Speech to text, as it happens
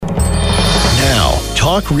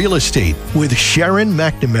Talk Real Estate with Sharon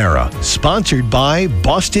McNamara, sponsored by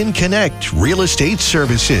Boston Connect Real Estate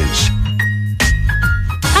Services.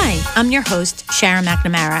 Hi, I'm your host, Sharon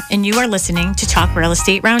McNamara, and you are listening to Talk Real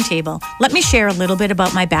Estate Roundtable. Let me share a little bit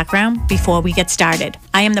about my background before we get started.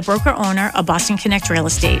 I am the broker-owner of Boston Connect Real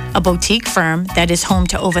Estate, a boutique firm that is home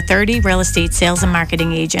to over 30 real estate sales and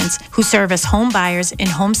marketing agents who service home buyers and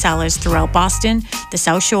home sellers throughout Boston, the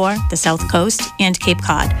South Shore, the South Coast, and Cape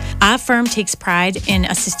Cod. Our firm takes pride in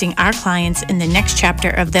assisting our clients in the next chapter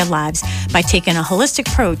of their lives by taking a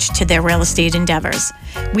holistic approach to their real estate endeavors.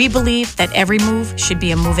 We believe that every move should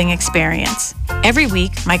be a moving experience. Every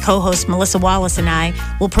week, my co-host Melissa Wallace and I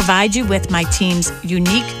will provide you with my team's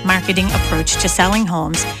unique marketing approach to selling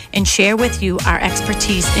homes and share with you our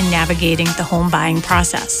expertise in navigating the home buying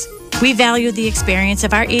process. We value the experience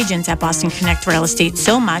of our agents at Boston Connect Real Estate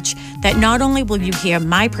so much that not only will you hear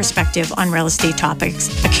my perspective on real estate topics,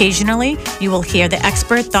 occasionally you will hear the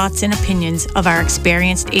expert thoughts and opinions of our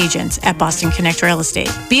experienced agents at Boston Connect Real Estate.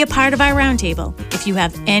 Be a part of our roundtable. If you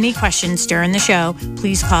have any questions during the show,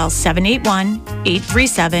 please call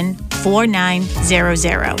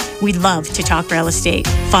 781-837-4900. We love to talk real estate.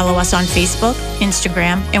 Follow us on Facebook,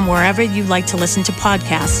 Instagram, and wherever you like to listen to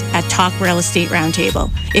podcasts at Talk Real Estate Roundtable.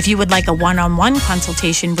 If you would like a one-on-one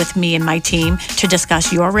consultation with me and my team to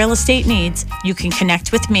discuss your real estate needs, you can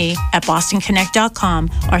connect with me at bostonconnect.com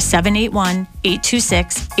or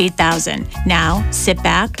 781-826-8000. Now, sit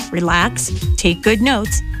back, relax, take good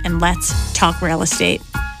notes, and let's talk real estate.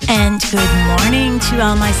 And good morning to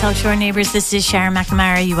all my South Shore neighbors. This is Sharon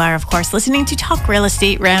McNamara. You are, of course, listening to Talk Real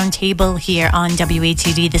Estate Roundtable here on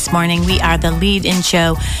WATD this morning. We are the lead-in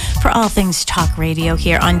show for all things talk radio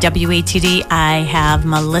here on WATD. I have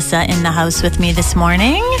Melissa in the house with me this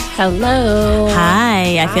morning. Hello.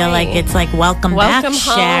 Hi. I feel like it's like welcome back, home.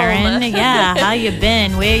 Sharon. Yeah. How you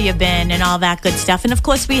been? Where you been? And all that good stuff. And, of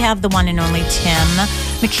course, we have the one and only Tim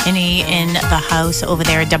McKinney in the house over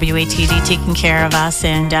there at WATD taking care of us,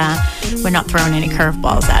 and we're not throwing any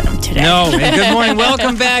curveballs at him today. No, and good morning.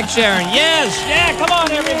 Welcome back, Sharon. Yes, yeah, come on,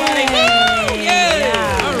 everybody. Woo! Yay!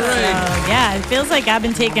 All right. So, yeah, it feels like I've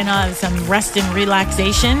been taking some rest and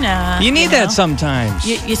relaxation. You need that sometimes.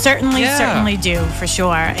 You certainly do, for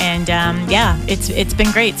sure. And, it's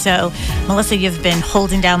been great. So, Melissa, you've been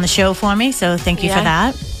holding down the show for me, so thank you for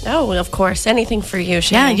that. Oh, of course. Anything for you,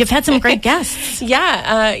 Sharon. Yeah, you've had some great guests.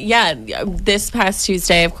 This past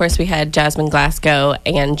Tuesday, of course, we had Jasmine Glasgow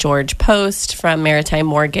and George Post from Maritime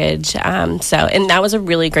Mortgage. And that was a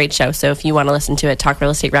really great show. So if you want to listen to it,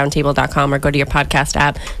 talkrealestateroundtable.com or go to your podcast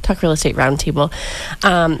app, Talk Real Estate Roundtable.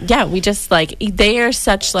 We just they are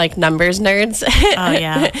such numbers nerds. Oh,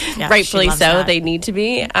 yeah. Rightfully so. That. They need to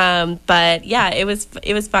be. It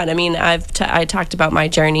was fun. I mean, I talked about my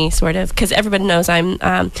journey sort of because everybody knows I'm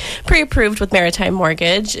pre-approved with Maritime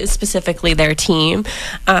Mortgage, specifically their team.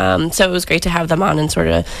 So it was great to have them on and sort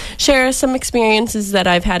of share some experiences that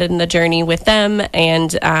I've had in the journey with them, and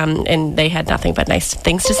they had nothing but nice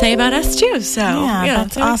things to say about us too. So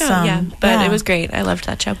that's awesome. It was great. I loved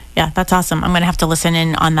that show. Yeah, that's awesome. I'm going to have to listen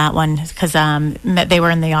in on that one because they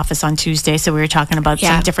were in the office on Tuesday, so we were talking about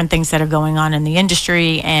some different things that are going on in the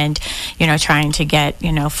industry, and trying to get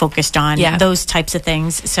focused on those types of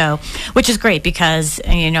things. So, which is great because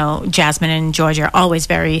Jasmine and George are always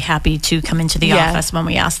very happy to come into the office when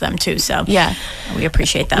we ask them to. So we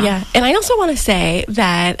appreciate them. Yeah, and I also want to say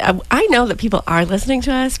that I know that people are listening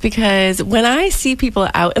to us because when I see people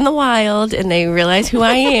out in the wild and they realize who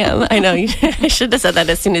I am, I know I should have said that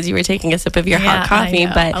as soon as you were taking a sip of your hot coffee.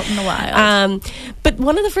 But out in the wild. But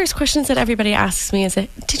one of the first questions that everybody asks me is,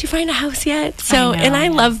 "Did you find a house yet?" So, I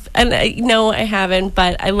love, and I haven't,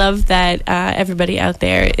 but I love that everybody out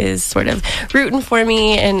there is sort of rooting for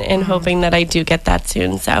me and hoping that I do get that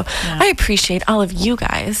soon. So I appreciate all of you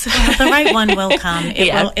guys. Well, the right one will come.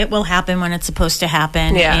 It will happen when it's supposed to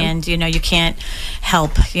happen. Yeah. And, you can't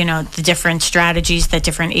help, the different strategies that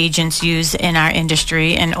different agents use in our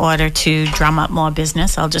industry in order to drum up more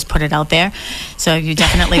business. I'll just put it out there. So you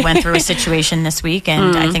definitely went through a situation this week,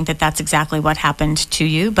 and I think that that's exactly what happened to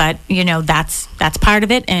you. But, that's part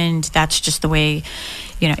of it, and that's just the way,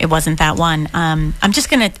 it wasn't that one. I'm just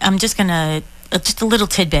gonna just a little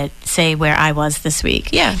tidbit, say where I was this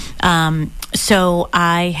week. Yeah. So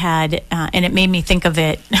I had, and it made me think of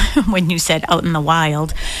it when you said out in the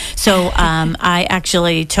wild. So I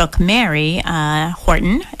actually took Mary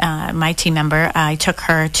Horton, my team member, I took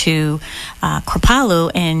her to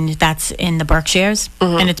Kripalu, and that's in the Berkshires,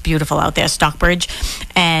 and it's beautiful out there, Stockbridge,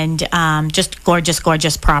 and just gorgeous,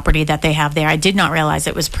 gorgeous property that they have there. I did not realize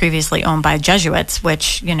it was previously owned by Jesuits,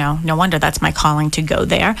 which, no wonder that's my calling to go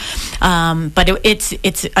there. But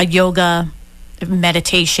it's a yoga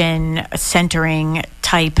meditation centering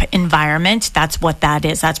type environment. That's what that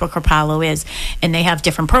is. That's what Kripalu is. And they have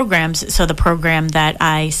different programs. So the program that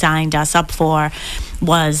I signed us up for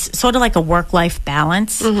was sort of like a work-life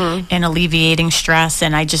balance and alleviating stress.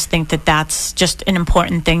 And I just think that that's just an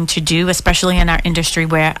important thing to do, especially in our industry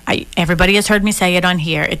where everybody has heard me say it on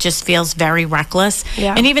here. It just feels very reckless.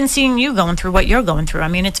 Yeah. And even seeing you going through what you're going through. I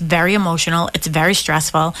mean, it's very emotional. It's very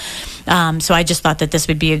stressful. So I just thought that this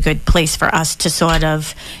would be a good place for us to sort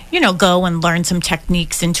of, go and learn some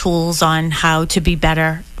techniques and tools on how to be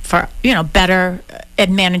better at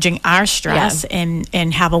managing our stress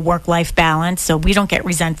and have a work-life balance so we don't get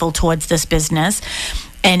resentful towards this business,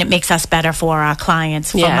 and it makes us better for our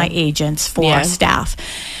clients, for my agents, for our staff.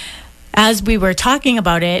 As we were talking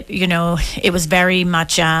about it, it was very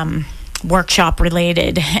much workshop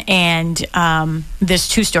related, and there's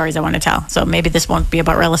two stories I want to tell, so maybe this won't be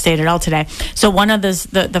about real estate at all today. So one of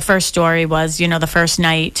the first story was, the first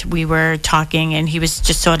night we were talking, and he was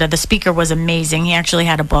just the speaker was amazing. He actually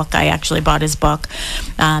had a book. I actually bought his book.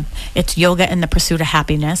 It's Yoga in the Pursuit of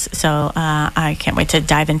Happiness, so I can't wait to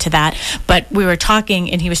dive into that. But we were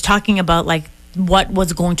talking, and he was talking about what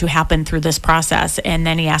was going to happen through this process, and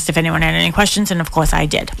then he asked if anyone had any questions, and of course I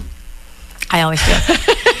did. I always do.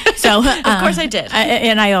 So, of course I did.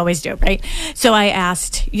 And I always do, right? So I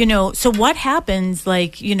asked, so what happens,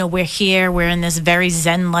 we're here, we're in this very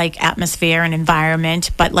Zen-like atmosphere and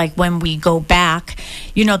environment, but when we go back,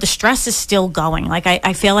 the stress is still going.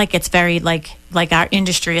 I feel like it's very, like our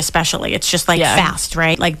industry especially, it's just fast,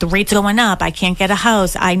 right? The rates going up, I can't get a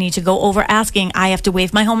house, I need to go over asking, I have to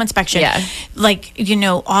waive my home inspection. Yeah.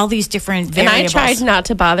 All these different variables. And I tried not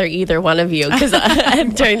to bother either one of you, because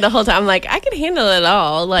during the whole time, I'm like, I can handle it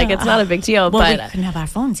all. It's not a big deal. Well, but we couldn't have our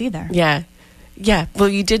phones either. Yeah. Yeah. Well,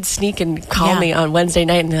 you did sneak and call me on Wednesday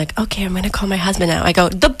night, and they're like, okay, I'm going to call my husband now. I go,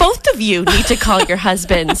 the both of you need to call your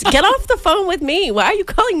husbands. Get off the phone with me. Why are you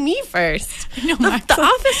calling me first? I know, the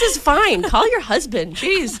office is fine. Call your husband.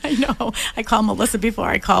 Jeez. I know. I call Melissa before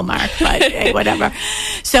I call Mark, but hey, whatever.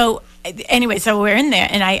 So anyway, so we're in there,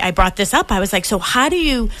 and I brought this up. I was like, so how do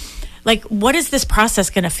you... what is this process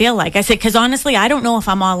going to feel like? I said, because honestly, I don't know if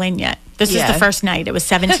I'm all in yet. This is the first night. It was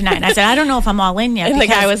 7 to 9. I said, I don't know if I'm all in yet. And the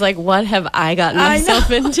guy was like, what have I gotten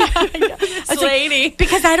myself into? This lady.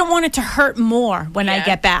 Because I don't want it to hurt more when I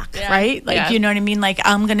get back, right? You know what I mean?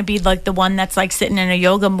 I'm going to be the one that's sitting in a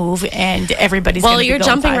yoga move, and everybody's going to be you're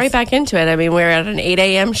jumping right back into it. I mean, we're at an 8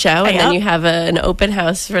 a.m. show, and then you have an open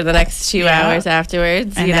house for the next 2 hours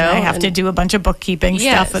afterwards. And then I have to do a bunch of bookkeeping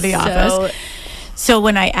stuff for the office. So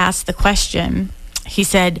when I asked the question, he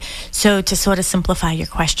said, so to sort of simplify your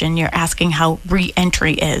question, you're asking how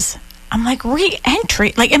re-entry is. I'm like,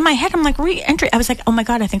 re-entry? In my head, I'm like, re-entry. I was like, oh my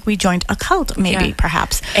God, I think we joined a cult, maybe,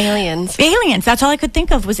 perhaps. Aliens. That's all I could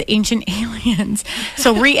think of was ancient aliens.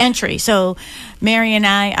 So re-entry. So Mary and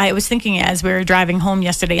I was thinking as we were driving home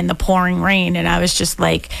yesterday in the pouring rain, and I was just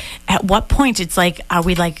like, at what point it's are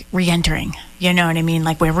we re-entering? You know what I mean?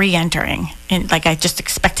 We're re-entering. And I just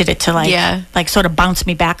expected it to sort of bounce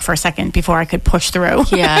me back for a second before I could push through.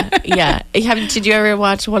 Yeah. Did you ever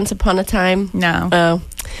watch Once Upon a Time? No. Oh.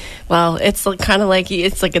 Well, it's kind of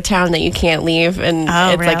it's a town that you can't leave, and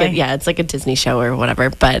it's really? It's like a Disney show or whatever,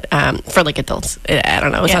 but for adults. I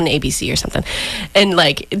don't know, it's on ABC or something. And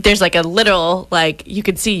there's a literal you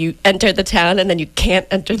could see you enter the town, and then you can't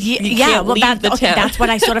enter. You can't leave the town. That's what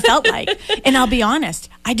I sort of felt like. And I'll be honest,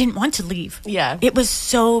 I didn't want to leave. Yeah, it was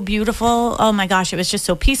so beautiful. Oh my gosh, it was just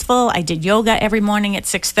so peaceful. I did yoga every morning at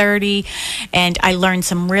 6:30, and I learned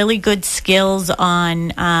some really good skills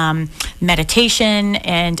on meditation.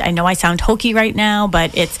 And I know I sound hokey right now,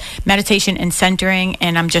 but it's meditation and centering,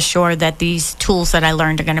 and I'm just sure that these tools that I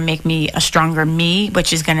learned are going to make me a stronger me,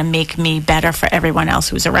 which is going to make me better for everyone else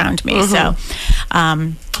who's around me. So,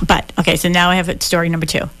 so now I have story number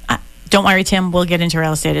 2. Don't worry, Tim, we'll get into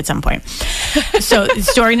real estate at some point. So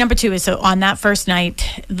story number 2 is, so on that first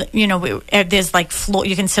night, there's floor,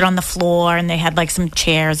 you can sit on the floor, and they had some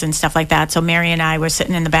chairs and stuff like that. So Mary and I were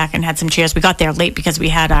sitting in the back and had some chairs. We got there late because we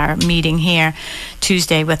had our meeting here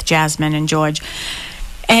Tuesday with Jasmine and George.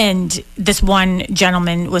 And this one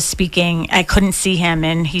gentleman was speaking. I couldn't see him,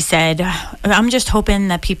 and he said, I'm just hoping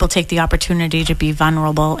that people take the opportunity to be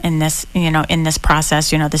vulnerable in this, in this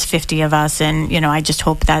process, there's 50 of us, and, I just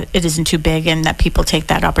hope that it isn't too big and that people take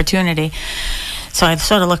that opportunity. So I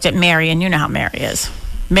sort of looked at Mary, and you know how Mary is.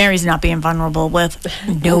 Mary's not being vulnerable with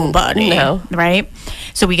nobody, right?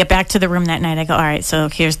 So we get back to the room that night. I go, all right, so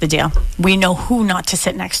here's the deal. We know who not to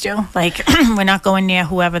sit next to. We're not going near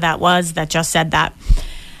whoever that was that just said that.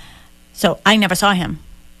 So I never saw him.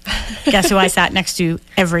 Guess who I sat next to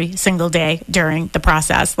every single day during the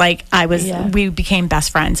process? Like we became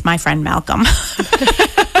best friends. My friend Malcolm.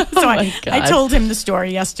 So I told him the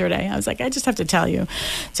story yesterday. I was like, I just have to tell you.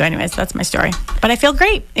 So anyways, that's my story. But I feel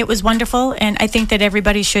great. It was wonderful. And I think that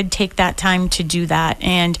everybody should take that time to do that.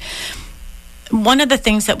 And one of the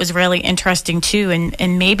things that was really interesting too,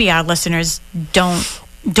 and maybe our listeners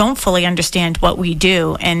don't fully understand what we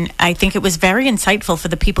do. And I think it was very insightful for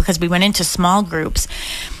the people because we went into small groups.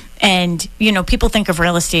 And, people think of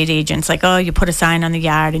real estate agents like, oh, you put a sign on the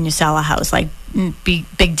yard and you sell a house, like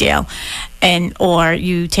big deal. Or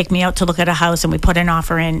you take me out to look at a house and we put an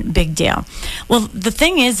offer in, big deal. Well, the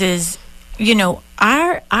thing is,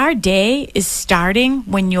 our day is starting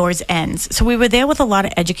when yours ends. So we were there with a lot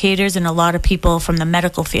of educators and a lot of people from the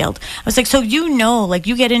medical field. I was like, so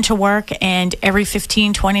you get into work and every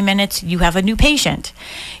 15, 20 minutes you have a new patient.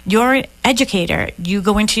 You're an educator. You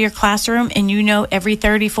go into your classroom and every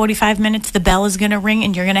 30, 45 minutes the bell is going to ring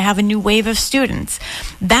and you're going to have a new wave of students.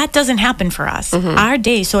 That doesn't happen for us. Mm-hmm. Our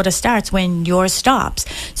day sort of starts when yours stops.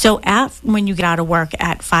 So when you get out of work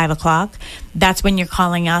at 5 o'clock, that's when you're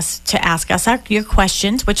calling us to ask us your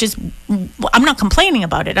questions, which is, I'm not complaining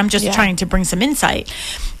about it. I'm just trying to bring some insight.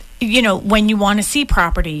 When you want to see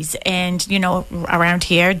properties and, around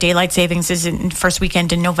here, daylight savings is in first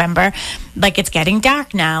weekend in November, like it's getting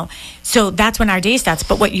dark now. So that's when our day starts.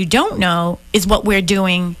 But what you don't know is what we're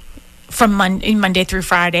doing from Monday through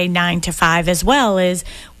Friday, 9 to 5 as well, is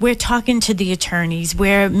we're talking to the attorneys.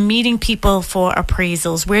 We're meeting people for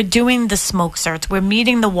appraisals. We're doing the smoke search. We're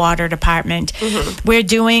meeting the water department. Mm-hmm. We're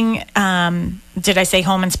doing, did I say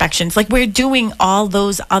home inspections? Like we're doing all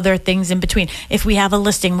those other things in between. If we have a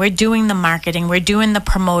listing, we're doing the marketing. We're doing the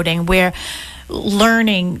promoting. We're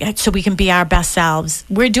learning so we can be our best selves.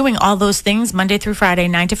 We're doing all those things Monday through Friday,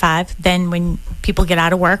 9 to 5. Then when people get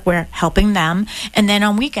out of work, we're helping them. And then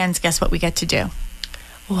on weekends, guess what we get to do?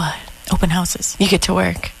 What? Open houses. You get to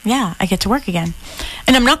work. Yeah, I get to work again.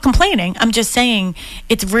 And I'm not complaining. I'm just saying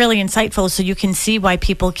it's really insightful so you can see why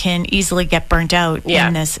people can easily get burnt out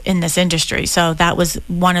in this industry. So that was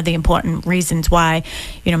one of the important reasons why,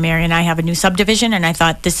 Mary and I have a new subdivision, and I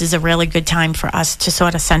thought this is a really good time for us to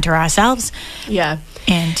sort of center ourselves. Yeah.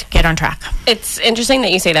 And get on track. It's interesting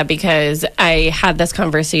that you say that because I had this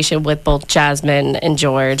conversation with both Jasmine and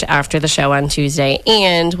George after the show on Tuesday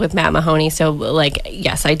and with Matt Mahoney. So,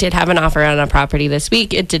 yes, I did have an offer on a property this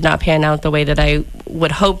week. It did not pan out the way that I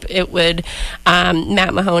would hope it would.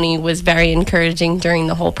 Matt Mahoney was very encouraging during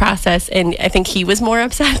the whole process, and I think he was more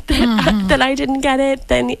upset that I didn't get it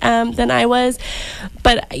than I was.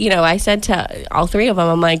 But, I said to all three of them,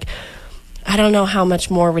 I'm like, I don't know how much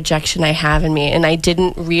more rejection I have in me. And I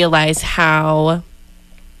didn't realize how,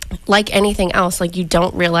 like anything else, you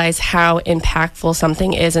don't realize how impactful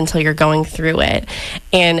something is until you're going through it.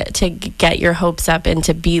 And to get your hopes up and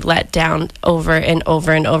to be let down over and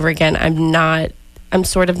over and over again, I'm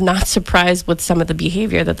sort of not surprised with some of the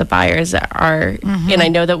behavior that the buyers are. Mm-hmm. And I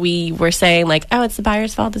know that we were saying it's the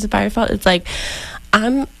buyer's fault, it's the buyer's fault. It's like,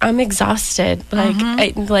 I'm exhausted.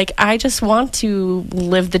 I just want to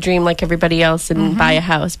live the dream like everybody else and buy a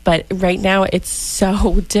house. But right now it's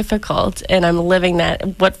so difficult, and I'm living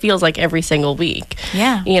that what feels like every single week.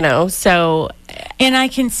 Yeah. So. And I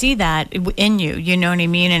can see that in you, you know what I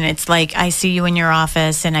mean? And it's like, I see you in your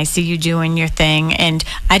office and I see you doing your thing. And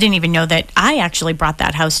I didn't even know that I actually brought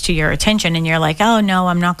that house to your attention. And you're like, oh, no,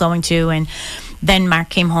 I'm not going to. And then Mark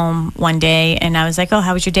came home one day and I was like, oh,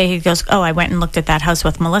 how was your day? He goes, oh, I went and looked at that house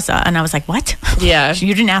with Melissa. And I was like, what? Yeah.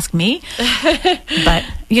 You didn't ask me? But,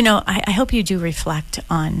 I hope you do reflect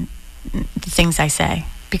on the things I say.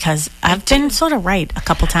 Because I've been sort of right a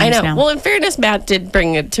couple times now. Well, in fairness, Matt did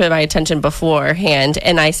bring it to my attention beforehand.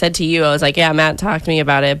 And I said to you, I was like, yeah, Matt talked to me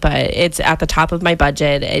about it, but it's at the top of my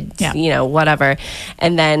budget. It's, whatever.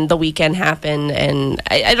 And then the weekend happened. And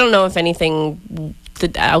I don't know if anything,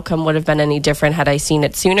 the outcome would have been any different had I seen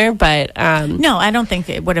it sooner. But no, I don't think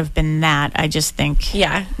it would have been that. I just think,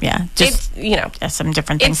 just, some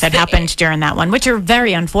different things that happened during that one, which are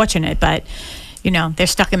very unfortunate, but... they're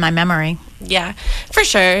stuck in my memory. Yeah, for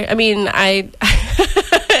sure. I mean, it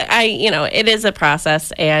is a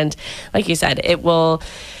process, and like you said, it will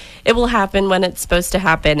happen when it's supposed to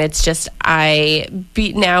happen. It's just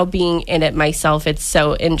now being in it myself, it's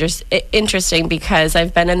so interesting because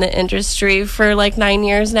I've been in the industry for 9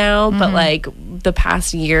 years now, but the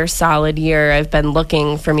past solid year, I've been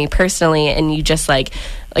looking for me personally, and you just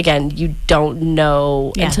again, you don't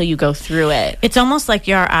know until you go through it. It's almost like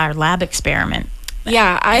you're our lab experiment.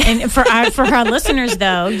 Yeah, and for our listeners,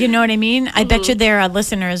 though, you know what I mean? I bet you there are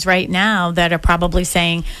listeners right now that are probably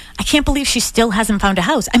saying, I can't believe she still hasn't found a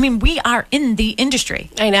house. I mean, we are in the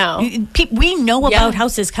industry. I know. We know about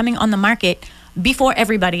houses coming on the market before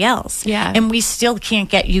everybody else. Yeah. And we still can't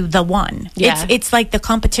get you the one. Yeah. It's like the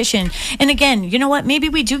competition. And again, you know what? Maybe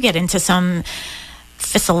we do get into some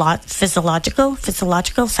psychological, you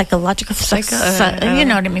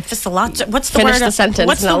know what I mean? Physiological. What's the Finish word? the sentence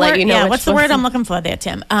what's and the I'll word? let you know Yeah, which what's the one. word I'm looking for there,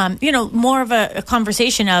 Tim? More of a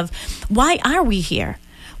conversation of why are we here?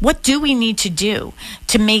 What do we need to do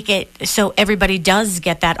to make it so everybody does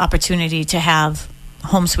get that opportunity to have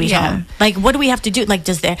home sweet home? Like, what do we have to do? Like,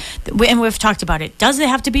 and we've talked about it. Does it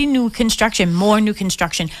have to be new construction, more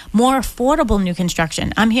affordable new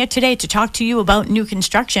construction? I'm here today to talk to you about new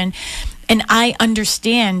construction. And I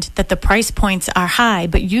understand that the price points are high,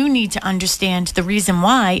 but you need to understand the reason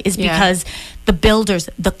why is because the builders,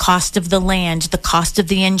 the cost of the land, the cost of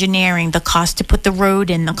the engineering, the cost to put the road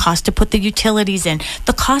in, the cost to put the utilities in,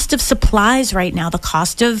 the cost of supplies right now, the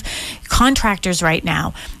cost of contractors right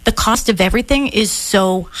now, the cost of everything is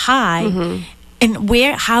so high. Mm-hmm. And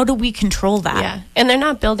how do we control that? Yeah. And they're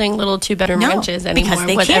not building little 2-bedroom ranches anymore, because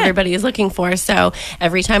they what can't. Everybody is looking for. So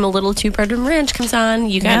every time a little 2-bedroom ranch comes on,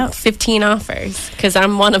 you got 15 offers. Because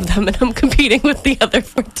I'm one of them and I'm competing with the other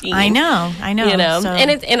 14. I know. You know, so.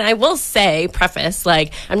 and I will say, preface,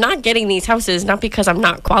 like, I'm not getting these houses not because I'm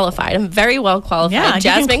not qualified. I'm very well qualified. Yeah,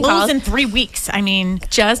 Jasmine you can close calls in 3 weeks. I mean,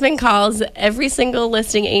 Jasmine calls every single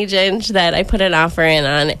listing agent that I put an offer in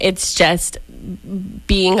on. It's just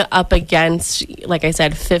being up against, like I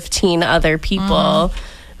said, 15 other people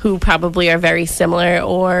who probably are very similar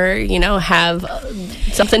or, you know, have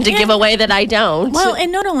something to give away that I don't. Well,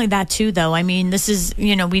 and not only that, too, though. I mean, this is,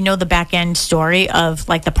 you know, we know the back end story of,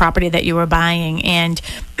 like, the property that you were buying, and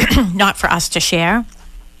not for us to share.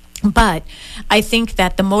 But I think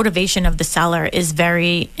that the motivation of the seller is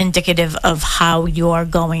very indicative of how you're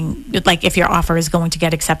going, like if your offer is going to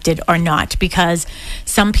get accepted or not. Because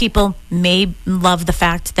some people may love the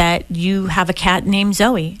fact that you have a cat named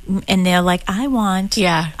Zoe, and they're like, I want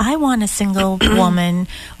a single woman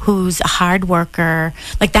who's a hard worker.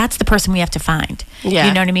 Like, that's the person we have to find. Yeah.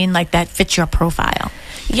 You know what I mean? Like, that fits your profile.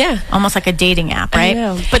 Yeah. Almost like a dating app, right? I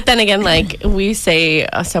know. But then again, like, we say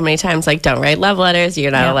so many times, like, don't write love letters.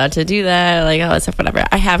 You're not allowed to do that. Like, all that stuff, whatever.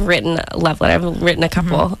 I have written a love letter. I've written a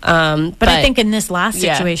couple. But I think in this last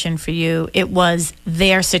situation for you, it was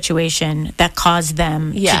their situation that caused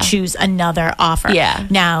them to choose another offer. Yeah.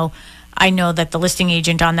 Now, I know that the listing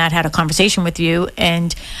agent on that had a conversation with you,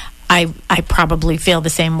 and I probably feel the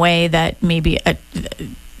same way, that maybe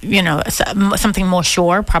something more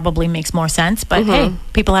sure probably makes more sense. But hey,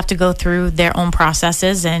 people have to go through their own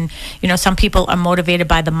processes, and some people are motivated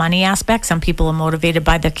by the money aspect, some people are motivated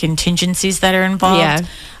by the contingencies that are involved,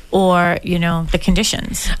 or the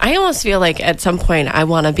conditions. I almost feel like at some point I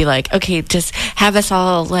want to be like, okay, just have us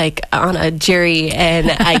all like on a jury, and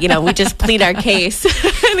we just plead our case,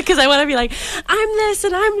 because I want to be like, I'm this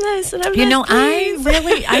and I'm this and I'm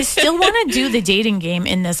this. I still want to do the dating game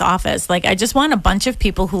in this office. Like, I just want a bunch of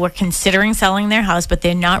people who are considering selling their house, but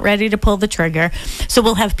they're not ready to pull the trigger. So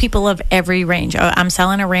we'll have people of every range. I'm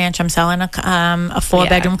selling a ranch. I'm selling a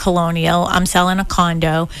 4-bedroom colonial. I'm selling a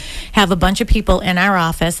condo. Have a bunch of people in our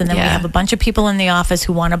office. And then we have a bunch of people in the office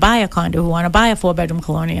who want to buy a condo, who want to buy a 4-bedroom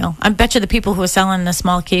colonial. I bet you the people who are selling the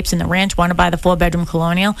small capes in the ranch want to buy the 4-bedroom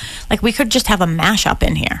colonial. Like, we could just have a mashup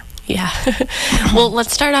in here. Yeah. Well,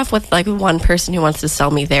 let's start off with like one person who wants to sell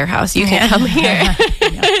me their house. You can come here.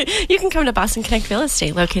 You can come to Boston Connect Real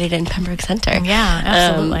Estate, located in Pembroke Center. Yeah,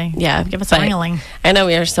 absolutely. Give us a ring-a-ling. I know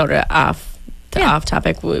we are sort of off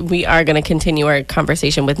topic. We are going to continue our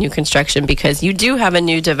conversation with new construction, because you do have a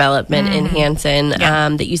new development in Hanson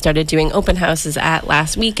that you started doing open houses at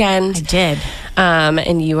last weekend. I did.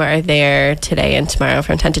 And you are there today and tomorrow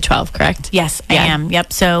from 10 to 12, correct? Yes, I am.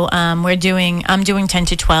 Yep. So I'm doing 10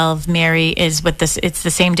 to 12. Mary is with this. It's the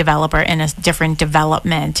same developer in a different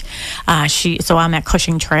development. So I'm at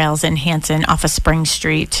Cushing Trails in Hanson off of Spring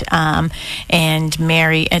Street. And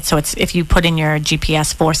Mary, so it's, if you put in your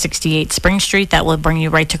GPS 468 Spring Street, that will bring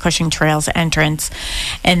you right to Cushing Trails entrance.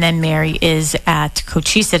 And then Mary is at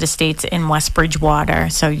Cochise Estates in West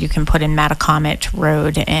Bridgewater. So you can put in Mattacomet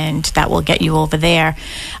Road, and that will get you over there.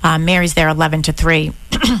 Mary's there 11 to 3.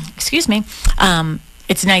 Excuse me.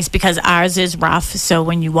 it's nice because ours is rough. So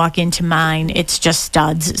when you walk into mine, it's just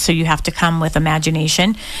studs. So you have to come with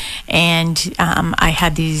imagination. And I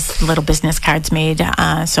had these little business cards made.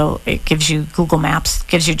 So it gives you Google Maps,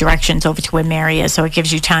 gives you directions over to where Mary is. So it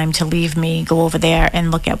gives you time to leave me, go over there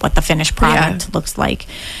and look at what the finished product looks like.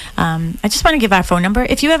 I just want to give our phone number.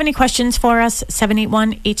 If you have any questions for us,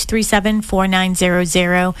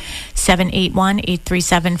 781-837-4900,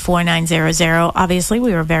 781-837-4900. Obviously,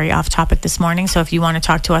 we were very off topic this morning. So if you want to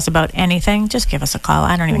talk to us about anything, just give us a call.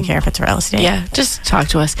 I don't even care if it's real estate. Yeah, just talk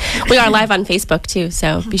to us. We are live on Facebook too,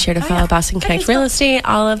 so be sure to follow Boston Connect Real Estate,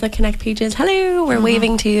 all of the Connect pages. Hello, we're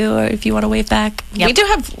waving to you, or if you want to wave back. Yep. We do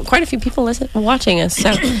have quite a few people watching us,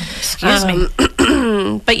 so Excuse me.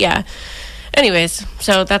 But yeah. Anyways,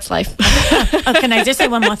 so that's life. Oh, can I just say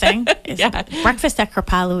one more thing? Yeah. Breakfast at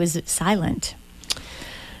Kripalu is silent.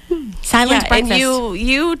 Silent breakfast. And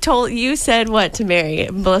you said what to Mary?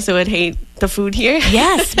 Melissa would hate the food here.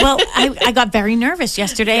 Yes. Well, I got very nervous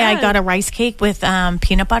yesterday. Yeah. I got a rice cake with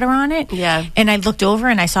peanut butter on it. Yeah. And I looked over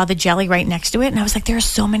and I saw the jelly right next to it. And I was like, there are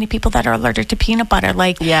so many people that are allergic to peanut butter.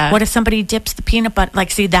 Like, what if somebody dips the peanut butter?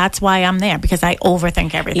 Like, see, that's why I'm there, because I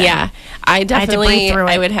overthink everything. Yeah. I definitely,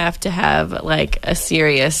 I would have to have like a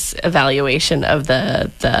serious evaluation of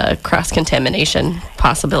the cross-contamination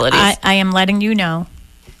possibilities. I am letting you know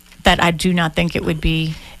that I do not think it would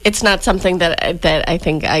be. It's not something that I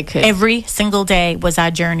think I could. Every single day was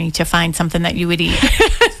our journey to find something that you would eat.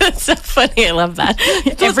 That's so funny. I love that.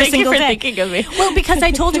 Every single day. day. Thinking of me. Well, because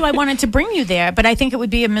I told you I wanted to bring you there, but I think it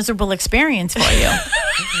would be a miserable experience for you.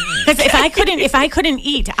 Because if I couldn't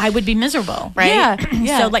eat, I would be miserable, right?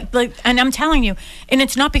 Yeah. So like, and I'm telling you, and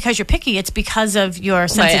it's not because you're picky; it's because of your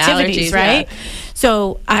sensitivities, allergies, right? yeah.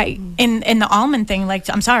 So in the almond thing, like,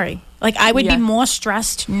 I'm sorry. Like, I would be more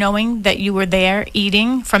stressed knowing that you were there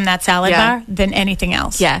eating from that salad bar than anything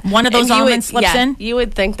else. Yeah. One of those almonds slips in. You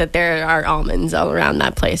would think that there are almonds all around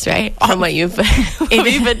that place, right? From what you've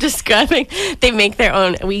been describing. They make their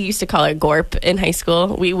own. We used to call it gorp in high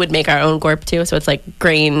school. We would make our own gorp too. So it's like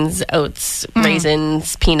grains, oats,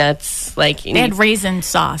 raisins, peanuts. Like, they had raisin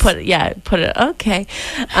sauce. Put it. Okay.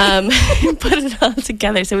 Put it all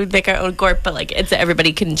together. So we'd make our own gorp, but like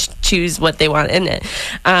everybody can choose what they want in it.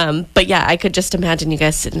 But yeah, I could just imagine you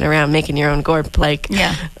guys sitting around making your own gorp. Like,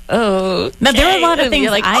 oh, now there are a lot of things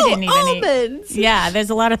like, I didn't even almonds. eat. Yeah, there's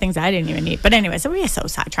a lot of things I didn't even eat. But anyway, so we are so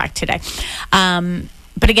sidetracked today.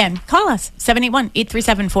 But again, call us,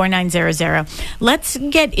 781-837-4900. Let's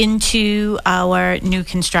get into our new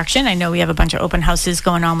construction. I know we have a bunch of open houses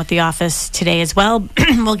going on with the office today as well.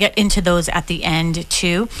 We'll get into those at the end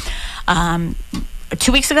too.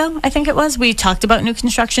 2 weeks ago, I think it was, we talked about new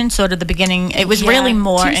construction, sort of the beginning. It was really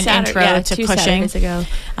more an intro to Cushing,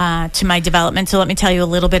 to my development. So let me tell you a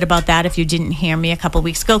little bit about that if you didn't hear me a couple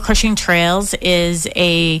weeks ago. Cushing Trails is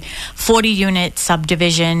a 40-unit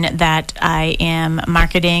subdivision that I am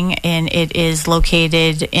marketing, and it is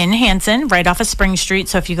located in Hanson, right off of Spring Street.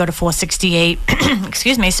 So if you go to 468,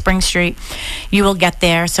 Spring Street, you will get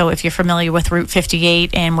there. So if you're familiar with Route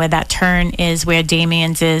 58 and where that turn is, where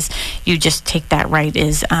Damien's is, you just take that right.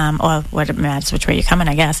 Is or what it matters which way you're coming,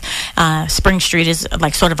 I guess. Spring Street is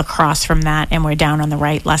like sort of across from that, and we're down on the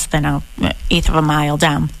right, less than an eighth of a mile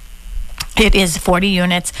down. It is 40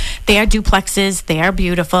 units. They are duplexes. They are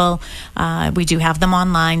beautiful. We do have them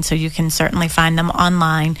online, so you can certainly find them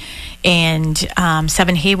online. And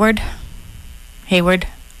 7 Hayward.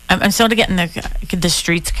 I'm sort of getting the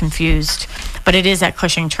streets confused, but it is at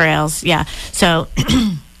Cushing Trails. Yeah. So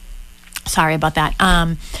sorry about that.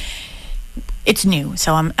 It's new,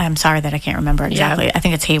 so I'm sorry that I can't remember exactly. Yeah. I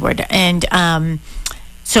think it's Hayward. And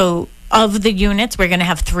so of the units, we're going to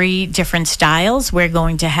have 3 different styles. We're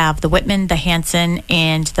going to have the Whitman, the Hanson,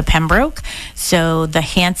 and the Pembroke. So the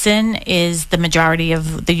Hanson is the majority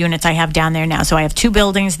of the units I have down there now. So I have 2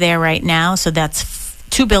 buildings there right now, so that's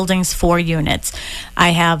 2 buildings, 4 units. I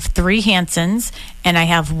have 3 Hansons and I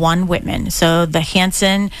have 1 Whitman. So the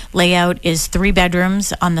Hanson layout is 3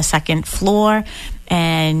 bedrooms on the 2nd floor,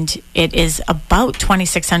 and it is about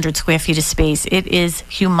 2,600 square feet of space. It is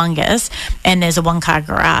humongous, and there's a 1-car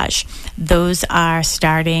garage. Those are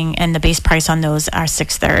starting, and the base price on those are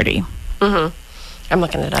 $630. Mm-hmm. I'm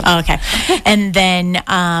looking it up. Okay. And then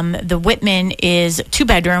the Whitman is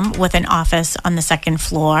 2-bedroom with an office on the 2nd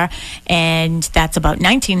floor, and that's about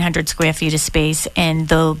 1,900 square feet of space, and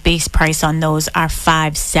the base price on those are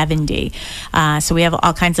 $570. So we have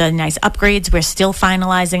all kinds of nice upgrades. We're still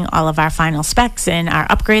finalizing all of our final specs and our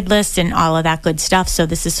upgrade list and all of that good stuff. So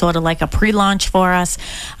this is sort of like a pre-launch for us,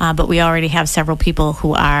 but we already have several people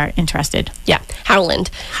who are interested. Yeah. Howland.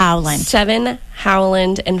 7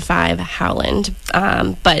 Howland and 5 Howland.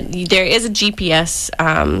 But there is a GPS.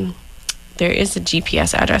 There is a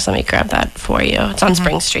GPS address. Let me grab that for you. It's on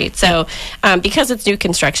Spring Street. So because it's new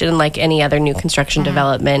construction, like any other new construction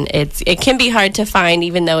development, it can be hard to find,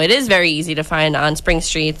 even though it is very easy to find on Spring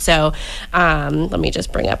Street. So let me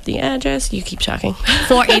just bring up the address. You keep talking.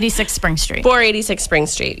 486 Spring Street. 486 Spring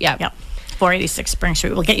Street. Yep. 486 Spring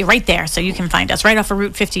Street. We'll get you right there, so you can find us right off of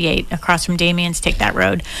Route 58, across from Damien's. Take that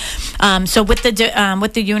road. So with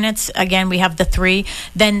the units, again, we have the 3.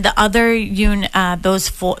 Then the other unit, those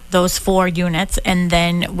four units, and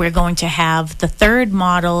then we're going to have the third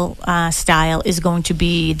model style is going to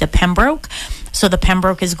be the Pembroke. So the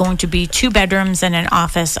Pembroke is going to be 2 bedrooms and an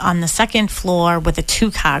office on the second floor with a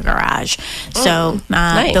 2-car garage. So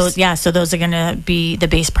nice. those are going to be, the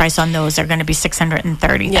base price on those are going to be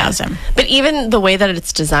 $630,000. But even the way that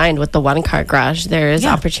it's designed with the 1-car garage, there is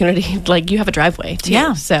opportunity. Like, you have a driveway too.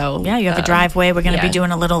 Yeah. So you have a driveway. We're going to be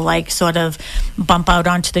doing a little, like, sort of bump out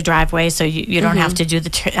onto the driveway, so you don't have to do the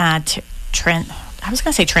I was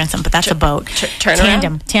going to say transom, but that's a boat.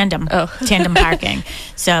 Tandem parking.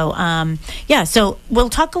 So, so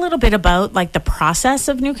we'll talk a little bit about, like, the process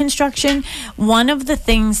of new construction. One of the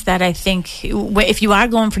things that I think, if you are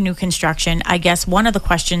going for new construction, I guess one of the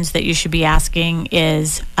questions that you should be asking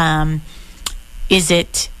is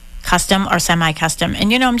it custom or semi-custom?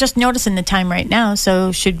 And, I'm just noticing the time right now,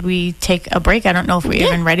 so should we take a break? I don't know if we're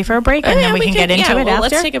even ready for a break, and then we can get into it after.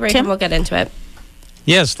 Let's take a break, and we'll get into it.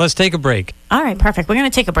 Yes, let's take a break. All right, perfect. We're going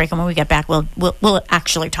to take a break, and when we get back, we'll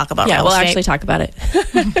actually talk about real estate. We'll actually talk about it.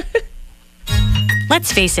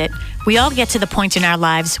 Let's face it, we all get to the point in our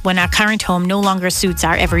lives when our current home no longer suits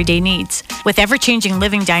our everyday needs. With ever-changing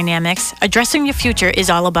living dynamics, addressing your future is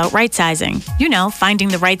all about right-sizing. Finding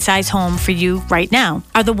the right size home for you right now.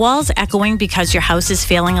 Are the walls echoing because your house is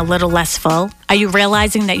feeling a little less full? Are you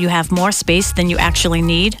realizing that you have more space than you actually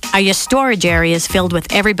need? Are your storage areas filled with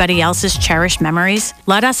everybody else's cherished memories?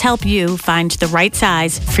 Let us help you find the right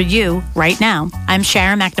size for you right now. I'm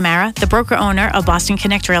Sharon McNamara, the broker-owner of Boston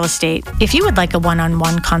Connect Real Estate. If you would like a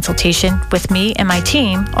one-on-one consultation with me and my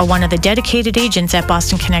team, or one of the dedicated agents at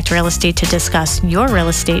Boston Connect Real Estate to discuss your real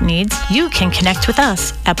estate needs, you can connect with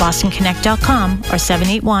us at bostonconnect.com or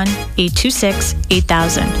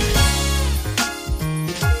 781-826-8000.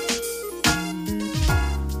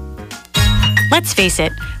 Let's face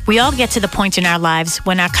it, we all get to the point in our lives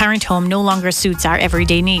when our current home no longer suits our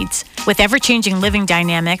everyday needs. With ever-changing living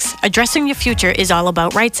dynamics, addressing your future is all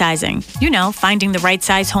about right-sizing. Finding the right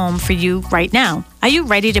size home for you right now. Are you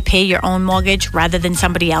ready to pay your own mortgage rather than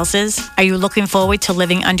somebody else's? Are you looking forward to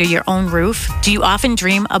living under your own roof? Do you often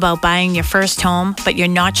dream about buying your first home, but you're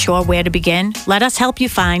not sure where to begin? Let us help you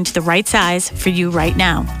find the right size for you right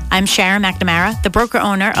now. I'm Sharon McNamara, the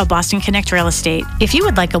broker-owner of Boston Connect Real Estate. If you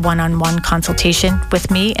would like a one-on-one consultation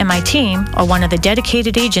with me and my team, or one of the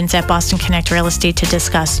dedicated agents at Boston Connect Real Estate to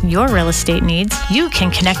discuss your real estate needs, you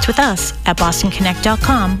can connect with us at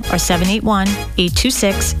bostonconnect.com or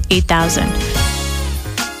 781-826-8000.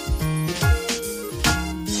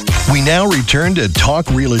 We now return to Talk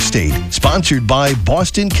Real Estate, sponsored by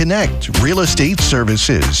Boston Connect Real Estate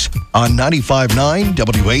Services on 95.9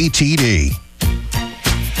 WATD.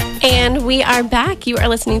 And we are back. You are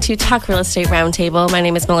listening to Talk Real Estate Roundtable. My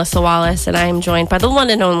name is Melissa Wallace, and I am joined by the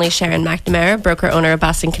one and only Sharon McNamara, broker-owner of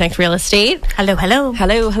Boston Connect Real Estate. Hello, hello.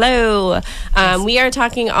 Hello, hello. We are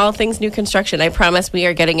talking all things new construction. I promise we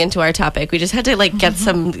are getting into our topic. We just had to get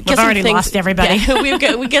some. We've already lost everybody.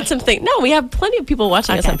 Yeah, we get some things. No, we have plenty of people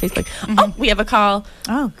watching us on Facebook. Oh, we have a call.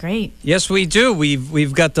 Oh, great. Yes, we do.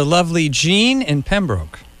 We've got the lovely Jean in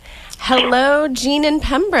Pembroke. Hello, Jean in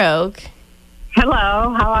Pembroke.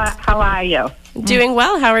 Hello, how are you? Doing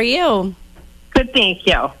well. How are you? Good, thank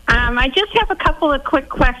you. I just have a couple of quick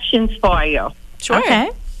questions for you. Sure.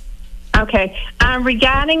 Okay.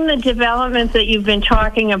 Regarding the development that you've been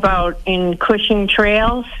talking about in Cushing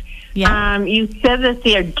Trails, you said that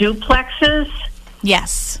they're duplexes?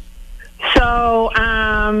 Yes. So,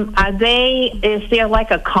 is there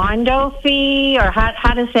like a condo fee, or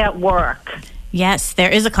how does that work? Yes, there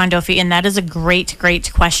is a condo fee, and that is a great,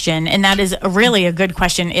 great question. And that is really a good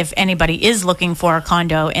question if anybody is looking for a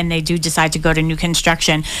condo and they do decide to go to new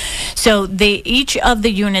construction. So each of the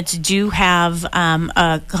units do have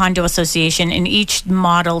a condo association, and each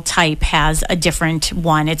model type has a different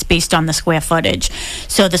one. It's based on the square footage.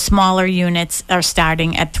 So the smaller units are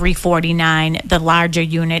starting at $349. The larger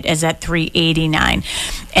unit is at $389.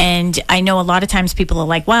 And I know a lot of times people are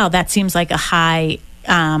like, wow, that seems like a high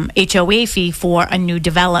HOA fee for a new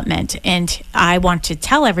development. And I want to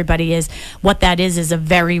tell everybody is what that is a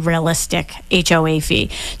very realistic HOA fee.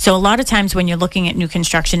 So a lot of times when you're looking at new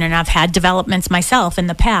construction, and I've had developments myself in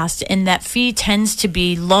the past, and that fee tends to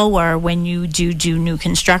be lower when you do new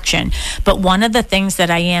construction. But one of the things that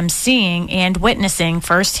I am seeing and witnessing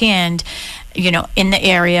firsthand, in the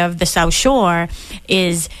area of the South Shore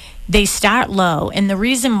is they start low. And the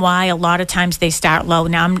reason why a lot of times they start low,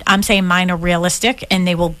 now I'm saying mine are realistic and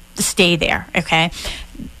they will stay there, okay?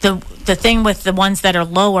 The thing with the ones that are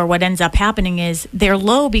lower, what ends up happening is they're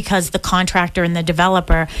low because the contractor and the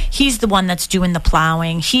developer, he's the one that's doing the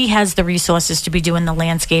plowing. He has the resources to be doing the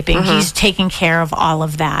landscaping. He's taking care of all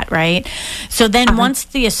of that, right? So then once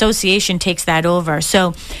the association takes that over,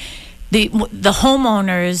 so the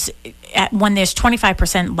homeowners, when there's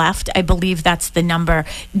 25% left, I believe that's the number,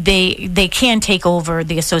 they can take over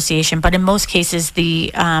the association. But in most cases,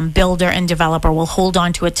 the builder and developer will hold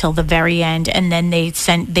on to it till the very end, and then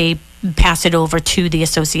they pass it over to the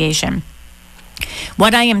association.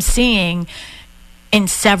 What I am seeing in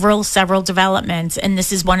several developments, and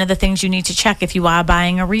this is one of the things you need to check if you are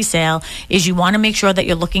buying a resale, is you want to make sure that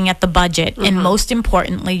you're looking at the budget. And most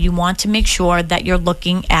importantly, you want to make sure that you're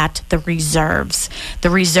looking at the reserves. The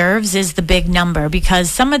reserves is the big number, because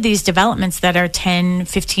some of these developments that are 10,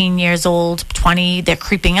 15 years old, 20, they're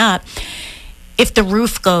creeping up. If the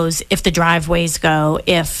roof goes, if the driveways go,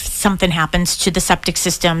 if something happens to the septic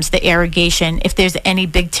systems, the irrigation, if there's any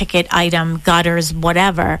big ticket item, gutters,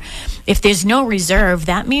 whatever, if there's no reserve,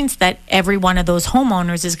 that means that every one of those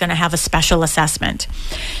homeowners is going to have a special assessment.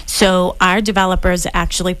 So our developers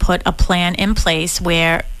actually put a plan in place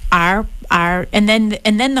where and then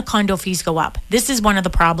the condo fees go up. This is one of the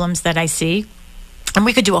problems that I see. And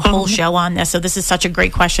we could do a whole show on this. So this is such a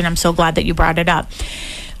great question. I'm so glad that you brought it up.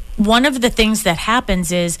 One of the things that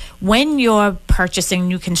happens is when you're purchasing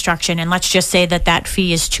new construction, and let's just say that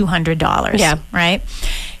fee is $200, right?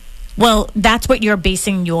 Well, that's what you're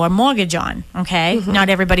basing your mortgage on, okay? Not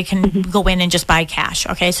everybody can go in and just buy cash,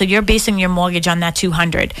 okay? So you're basing your mortgage on that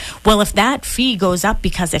 $200. Well, if that fee goes up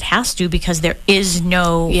because it has to, because there is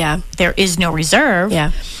no reserve,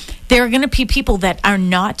 there are going to be people that are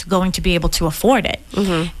not going to be able to afford it.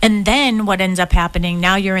 And then what ends up happening,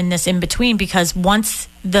 now you're in this in-between, because once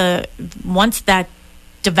that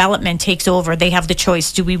development takes over, they have the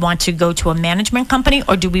choice. Do we want to go to a management company,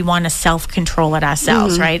 or do we want to self-control it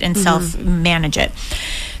ourselves, right? And self-manage it.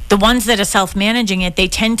 The ones that are self-managing it, they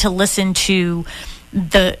tend to listen to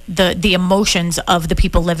the emotions of the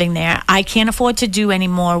people living there. I can't afford to do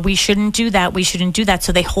anymore. We shouldn't do that.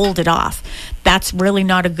 So they hold it off. That's really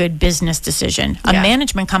not a good business decision. A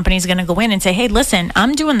management company is going to go in and say, hey, listen,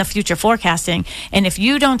 I'm doing the future forecasting. And if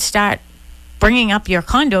you don't start bringing up your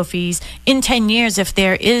condo fees in 10 years, if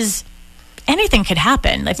there is anything could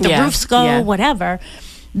happen, if the roofs go, whatever,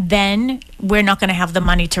 then we're not going to have the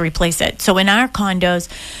money to replace it. So in our condos,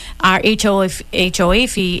 our HOA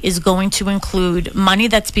fee is going to include money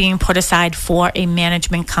that's being put aside for a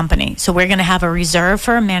management company. So we're going to have a reserve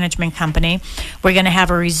for a management company. We're going to have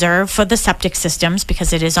a reserve for the septic systems,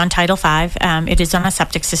 because it is on Title V. It is on a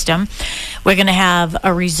septic system. We're going to have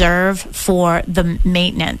a reserve for the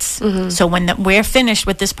maintenance. So when we're finished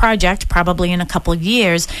with this project, probably in a couple of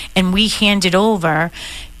years, and we hand it over,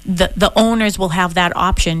 the owners will have that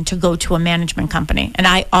option to go to a management company. And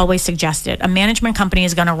I always suggest it. A management company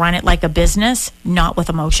is going to run it like a business, not with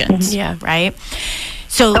emotions. Right?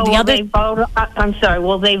 So the other...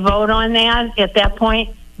 will they vote on that at that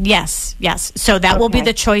point? Yes. So that will be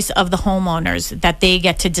the choice of the homeowners, that they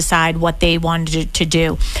get to decide what they wanted to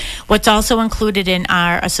do. What's also included in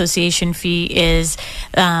our association fee is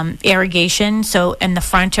irrigation. So in the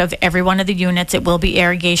front of every one of the units, it will be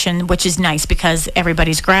irrigation, which is nice because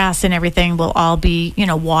everybody's grass and everything will all be,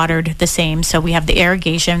 watered the same. So we have the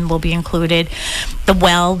irrigation will be included, the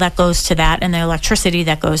well that goes to that, and the electricity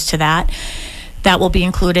that goes to that. That will be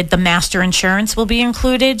included. The master insurance will be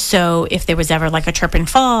included. So if there was ever like a trip and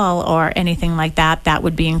fall or anything like that, that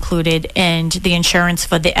would be included. And the insurance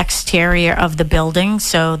for the exterior of the building.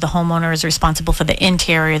 So the homeowner is responsible for the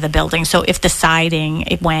interior of the building. So if the siding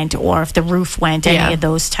it went, or if the roof went, any of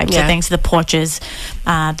those types of things, the porches,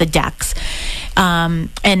 the decks.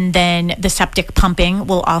 And then the septic pumping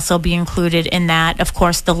will also be included in that. Of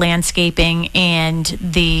course, the landscaping and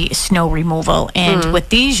the snow removal. And with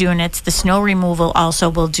these units, the snow removal also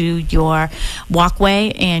will do your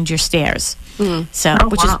walkway and your stairs. So,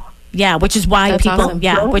 which is why That's people,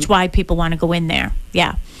 awesome. which why people want to go in there.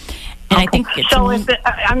 And I think So if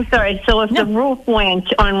the roof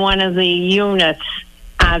went on one of the units,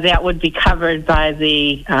 that would be covered by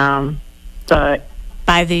the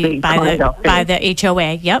by the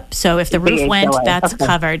HOA. Yep. So if the roof went, that's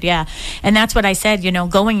covered. Yeah. And that's what I said,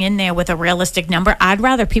 going in there with a realistic number. I'd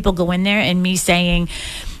rather people go in there and me saying,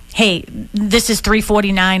 hey, this is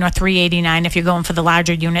 $349 or $389 if you're going for the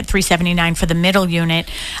larger unit, $379 for the middle unit.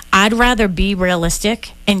 I'd rather be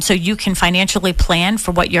realistic, and so you can financially plan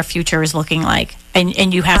for what your future is looking like,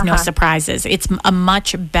 and you have no surprises. It's a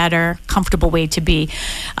much better, comfortable way to be.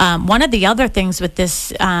 One of the other things with this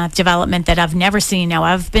development that I've never seen, now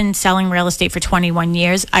I've been selling real estate for 21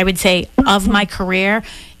 years. I would say of my career,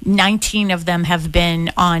 19 of them have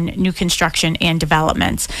been on new construction and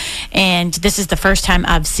developments. And this is the first time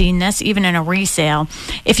I've seen this, even in a resale.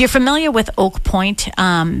 If you're familiar with Oak Point,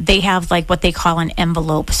 they have like what they call an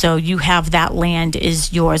envelope. So you have that land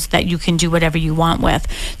is yours that you can do whatever you want with.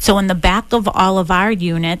 So in the back of all of our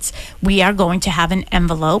units, we are going to have an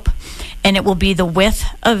envelope, and it will be the width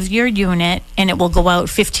of your unit, and it will go out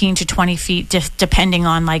 15 to 20 feet depending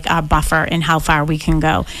on like our buffer and how far we can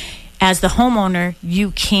go. As the homeowner, you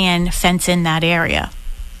can fence in that area.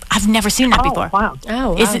 I've never seen that before. Wow.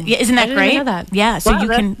 Oh, wow. Isn't that great? Know that. Yeah. So you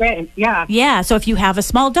can. Great. Yeah. Yeah. So if you have a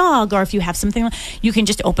small dog, or if you have something, you can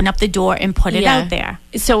just open up the door and put it out there.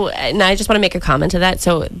 So, and I just want to make a comment to that.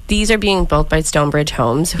 So these are being built by Stonebridge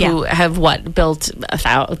Homes, who have built a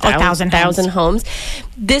thousand homes.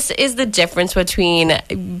 This is the difference between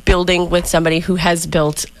building with somebody who has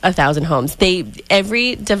built 1,000 homes.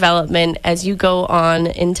 Every development as you go on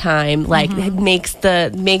in time, makes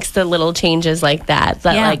the little changes like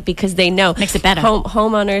that. Because they know makes it better.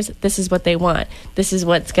 Homeowners, this is what they want. This is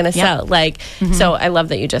what's going to sell. So I love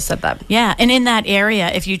that you just said that. Yeah, and in that area,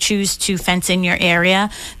 if you choose to fence in your area,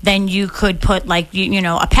 then you could put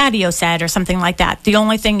a patio set or something like that. The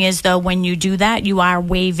only thing is, though, when you do that, you are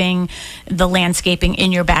waiving the landscaping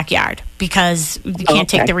in your backyard, because you can't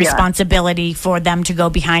take the responsibility for them to go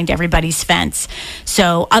behind everybody's fence.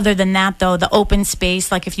 So other than that, though, the open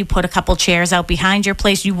space, like if you put a couple chairs out behind your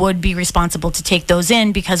place, you would be responsible to take those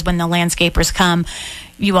in, because when the landscapers come,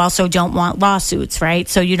 you also don't want lawsuits, right?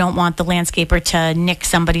 So you don't want the landscaper to nick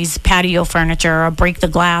somebody's patio furniture or break the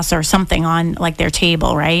glass or something on like their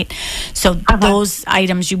table, right? So those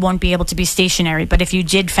items you won't be able to be stationary. But if you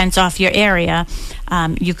did fence off your area,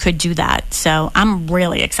 you could do that. So I'm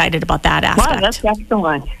really excited about that aspect. Wow, that's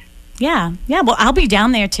excellent. Yeah. Well, I'll be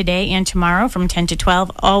down there today and tomorrow from 10 to 12,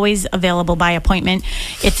 always available by appointment.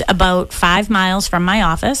 It's about 5 miles from my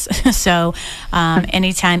office. So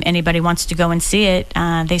anytime anybody wants to go and see it,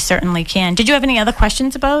 they certainly can. Did you have any other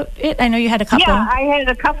questions about it? I know you had a couple. Yeah, I had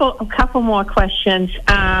a couple more questions.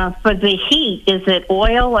 For the heat, is it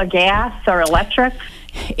oil or gas or electric?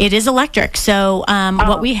 It is electric. So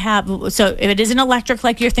what we have, so it isn't electric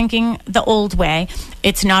like you're thinking the old way.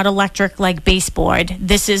 It's not electric like baseboard.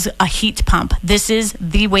 This is a heat pump. This is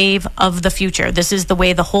the wave of the future. This is the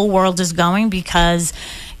way the whole world is going, because,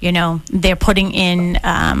 they're putting in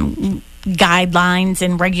guidelines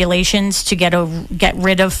and regulations to get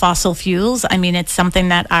rid of fossil fuels. I mean, it's something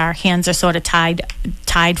that our hands are sort of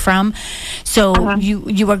tied from. So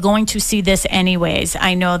you are going to see this anyways.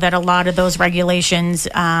 I know that a lot of those regulations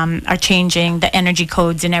are changing. The energy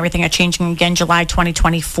codes and everything are changing again July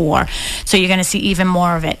 2024. So you're going to see even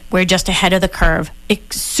more of it. We're just ahead of the curve.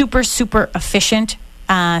 It's super, super efficient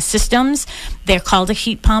systems. They're called a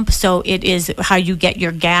heat pump, so it is how you get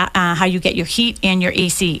your how you get your heat and your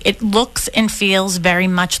AC. It looks and feels very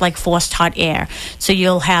much like forced hot air. So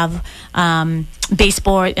you'll have not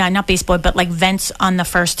baseboard, but like vents on the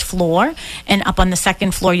first floor, and up on the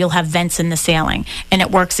second floor you'll have vents in the ceiling, and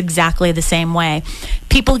it works exactly the same way.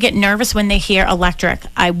 People get nervous when they hear electric.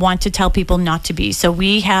 I want to tell people not to be. So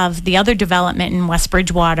we have the other development in West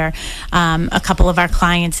Bridgewater. A couple of our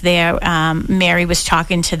clients there, Mary was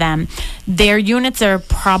talking to them. Their units are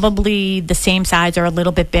probably the same size or a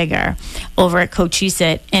little bit bigger over at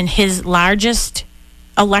Cochise, and his largest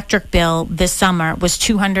electric bill this summer was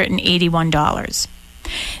 $281.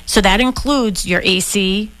 So that includes your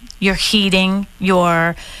AC, your heating,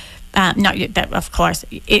 of course,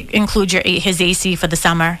 it includes his AC for the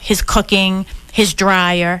summer, his cooking, his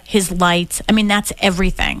dryer, his lights. I mean, that's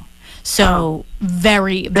everything. So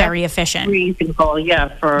very, very efficient. Reasonable,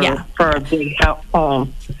 for a big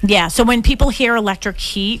home. Yeah. So when people hear electric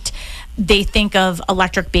heat, they think of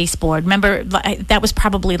electric baseboard. Remember, that was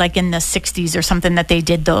probably like in the 60s or something that they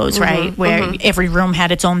did those, right? Where every room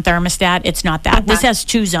had its own thermostat. It's not that. This has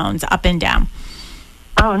 2 zones, up and down.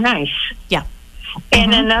 Oh, nice. Yeah.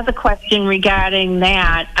 And another question regarding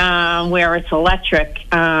that, where it's electric,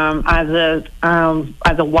 are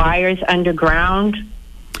the wires underground?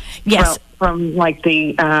 Yes. From like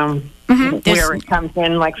the where it comes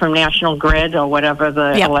in, like from National Grid or whatever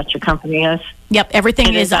the electric company is? Yep,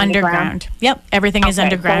 everything is underground. Yep, everything is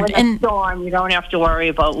underground. So in a storm, you don't have to worry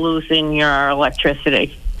about losing your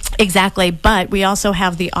electricity. Exactly, but we also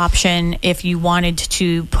have the option if you wanted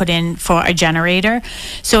to put in for a generator.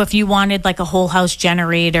 So if you wanted like a whole house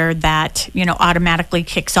generator that, automatically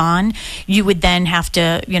kicks on, you would then have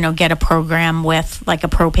to, get a program with like a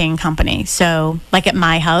propane company. So like at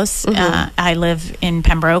my house, I live in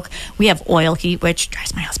Pembroke, we have oil heat, which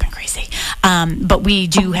drives my husband crazy. But we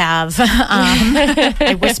do have,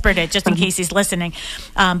 I whispered it just in case he's listening,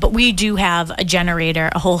 but we do have a generator,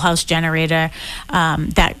 a whole house generator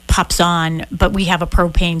that pops on, but we have a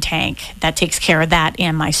propane tank that takes care of that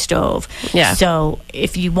and my stove. Yeah. So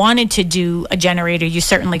if you wanted to do a generator, you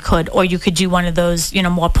certainly could, or you could do one of those,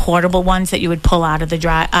 more portable ones that you would pull out of the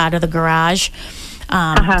garage.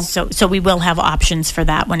 So we will have options for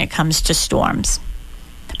that when it comes to storms.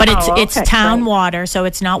 But it's town water, so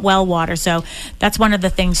it's not well water. So that's one of the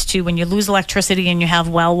things, too. When you lose electricity and you have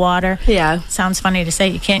well water, sounds funny to say,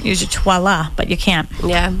 you can't use your toilet, but you can't.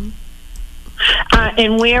 Yeah.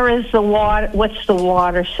 And where is the water? What's the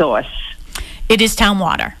water source? It is town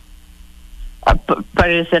water. But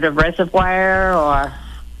is it a reservoir or?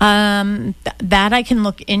 That I can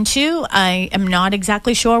look into. I am not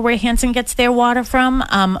exactly sure where Hanson gets their water from.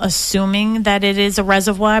 I'm assuming that it is a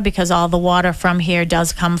reservoir because all the water from here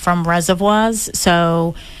does come from reservoirs.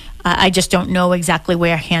 So I just don't know exactly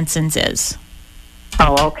where Hanson's is.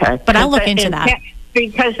 Oh, okay. But I'll look into that.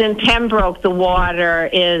 Because in Pembroke, the water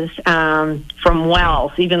is from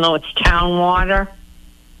wells, even though it's town water.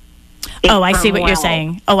 I see what you're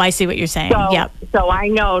saying. Yep. So I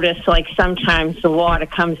noticed, like, sometimes the water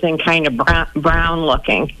comes in kind of brown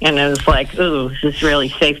looking, and it was like, ooh, this is really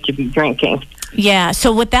safe to be drinking. Yeah,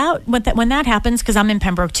 so when that happens, because I'm in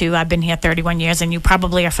Pembroke too, I've been here 31 years, and you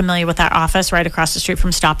probably are familiar with our office right across the street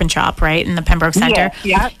from Stop and Shop, right, in the Pembroke Center?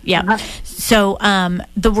 Yeah. So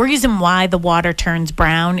the reason why the water turns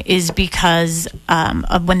brown is because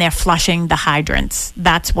of when they're flushing the hydrants.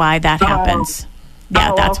 That's why that happens.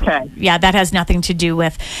 Yeah, that has nothing to do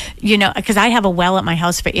with, because I have a well at my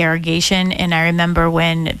house for irrigation, and I remember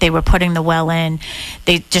when they were putting the well in,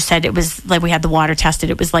 they just said it was like we had the water tested.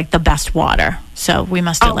 It was like the best water. So we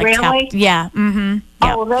must have really? tapped. Yeah. Mm-hmm.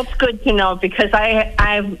 Yeah. Oh, well, that's good to know because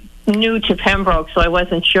I'm new to Pembroke, so I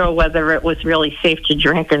wasn't sure whether it was really safe to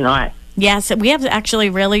drink or not. Yes, we have actually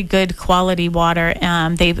really good quality water.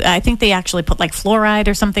 I think they actually put like fluoride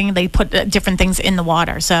or something. They put different things in the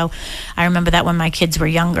water. So I remember that when my kids were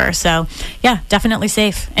younger. So yeah, definitely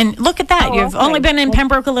safe. And look at that. You've only been in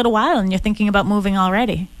Pembroke a little while and you're thinking about moving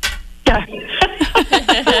already.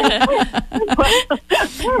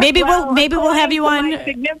 Maybe we'll have you on.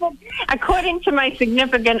 According to my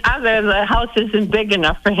significant other, the house isn't big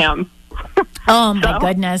enough for him. Oh, my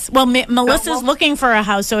goodness. Well, Melissa's looking for a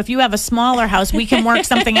house, so if you have a smaller house, we can work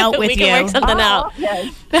something out with you. We can work something out.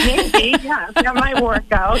 Okay. Maybe, that might work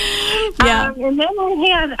out. Yeah. And then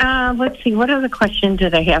I had, let's see, what other question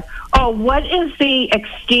did I have? Oh, what is the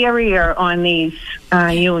exterior on these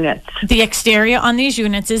units? The exterior on these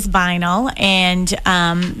units is vinyl, and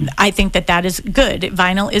I think that is good.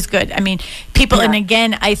 Vinyl is good. I mean, people, and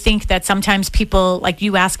again, I think that sometimes people, like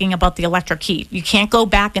you asking about the electric heat, you can't go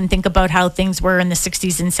back and think about how things were in the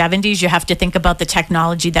 60s and 70s. You have to think about the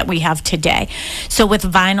technology that we have today. So with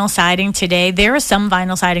vinyl siding today, there is some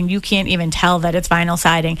vinyl siding, you can't even tell that it's vinyl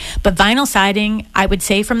siding. But vinyl siding, I would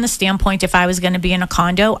say from the standpoint, if I was going to be in a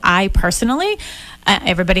condo, I personally,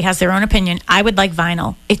 everybody has their own opinion, I would like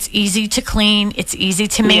vinyl. It's easy to clean. It's easy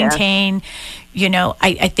to maintain.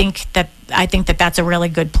 I think that that's a really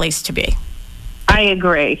good place to be. I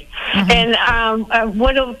agree. Mm-hmm. And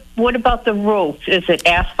what about the roof? Is it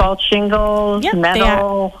asphalt shingles,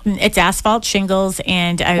 metal? It's asphalt shingles,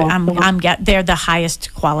 and they're the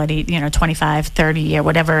highest quality, 25, 30, or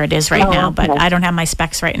whatever it is right now. But I don't have my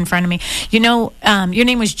specs right in front of me. Your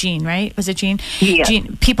name was Jean, right? Was it Jean? Yeah.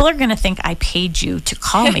 Jean, people are going to think I paid you to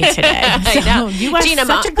call me today. I know. You are Jean,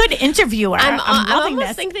 such a good interviewer. I'm loving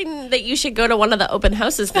almost thinking that you should go to one of the open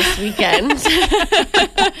houses this weekend.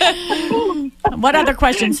 What other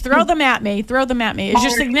questions? Throw them at me. Is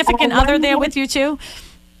your significant other there with you too?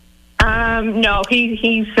 No,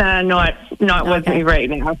 he's not with me right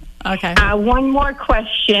now. Okay. One more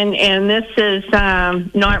question, and this is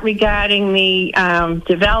not regarding the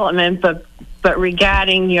development, but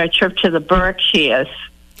regarding your trip to the Berkshires.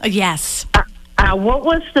 Yes. What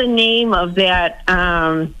was the name of that?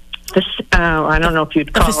 I don't know if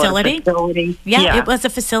you'd call it a facility. Yeah, it was a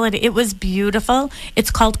facility. It was beautiful. It's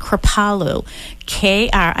called Kripalu.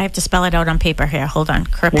 I have to spell it out on paper here. Hold on.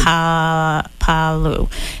 Kripalu.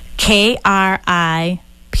 Kripalu.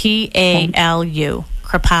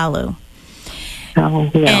 Kripalu.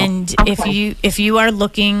 Oh, yeah. And if you are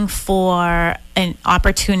looking for an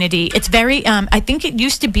opportunity, it's very I think it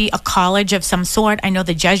used to be a college of some sort. I know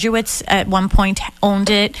the Jesuits at one point owned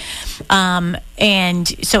it, and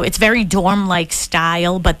so it's very dorm-like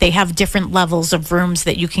style, but they have different levels of rooms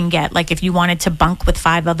that you can get. Like if you wanted to bunk with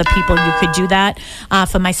 5 other people, you could do that.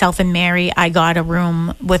 For myself and Mary, I got a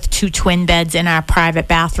room with 2 twin beds in our private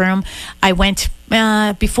bathroom. I went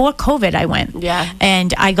before COVID,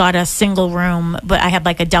 and I got a single room, but I had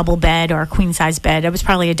like a double bed or a queen size bed. It was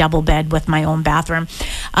probably a double bed with my own bathroom,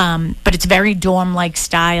 but it's very dorm like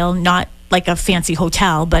style, not like a fancy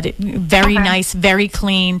hotel, but very nice, very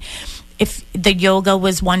clean. If the yoga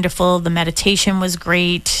was wonderful, the meditation was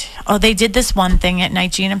great. Oh, they did this one thing at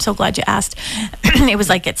night, Jean. I'm so glad you asked. It was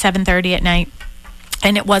like at 7:30 at night,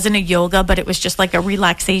 and it wasn't a yoga, but it was just like a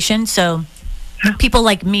relaxation. So people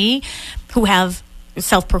like me who have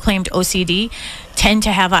self-proclaimed OCD tend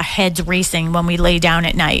to have our heads racing when we lay down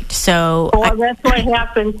at night. So that's what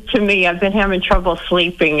happens to me. I've been having trouble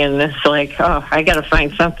sleeping, and it's like, I got to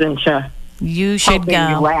find something to you should go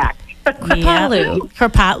relax. Kripalu.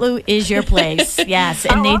 Kripalu is your place. Yes,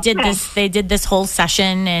 and they did this whole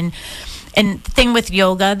session, and the thing with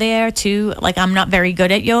yoga there too, like I'm not very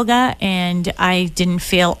good at yoga, and I didn't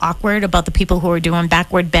feel awkward about the people who were doing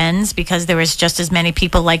backward bends because there was just as many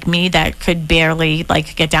people like me that could barely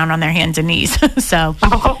like get down on their hands and knees. So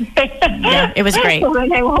yeah, it was great. So then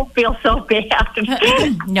they won't feel so bad.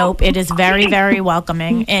 Nope, it is very, very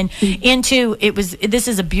welcoming, and too, this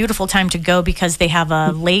is a beautiful time to go because they have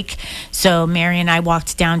a lake. So Mary and I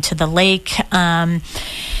walked down to the lake.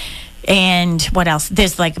 And what else?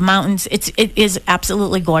 There's like mountains. It is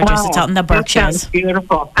absolutely gorgeous. It's out in the Berkshires. That sounds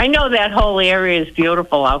beautiful. I know that whole area is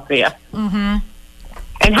beautiful out there. Mm-hmm.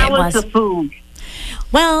 And how was the food?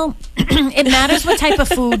 Well, it matters what type of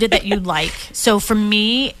food that you like. So for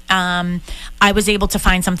me, I was able to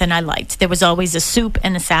find something I liked. There was always a soup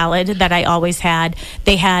and a salad that I always had.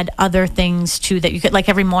 They had other things too that you could, like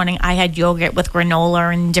every morning I had yogurt with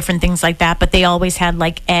granola and different things like that, but they always had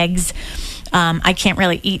like eggs. I can't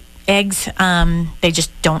really eat eggs. They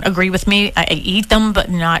just don't agree with me. I eat them, but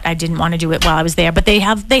I didn't want to do it while I was there. But they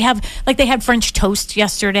had French toast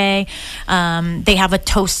yesterday. They have a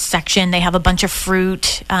toast section. They have a bunch of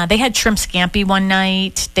fruit. They had shrimp scampi one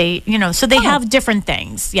night. So they have different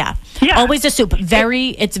things. Yeah. Always a soup.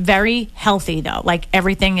 It's very healthy though. Like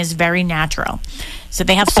everything is very natural. So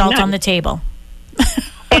they have salt on the table.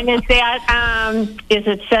 And is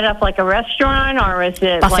it set up like a restaurant, or is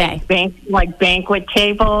it buffet? like banquet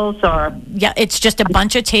tables, or? Yeah, it's just a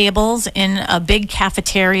bunch of tables in a big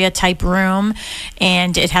cafeteria type room,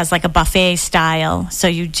 and it has like a buffet style. So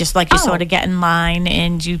you just you sort of get in line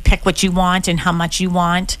and you pick what you want and how much you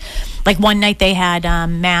want. Like one night they had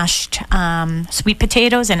mashed sweet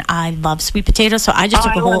potatoes, and I love sweet potatoes, so I just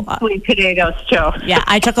took a whole sweet potatoes too. Yeah,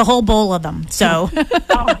 I took a whole bowl of them. So,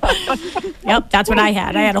 yep, that's what I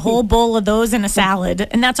had. I had a whole bowl of those and a salad,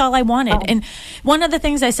 and that's all I wanted. And one of the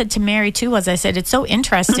things I said to Mary too was, I said, it's so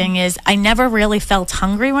interesting is I never really felt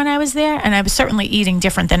hungry when I was there, and I was certainly eating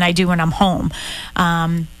different than I do when I'm home.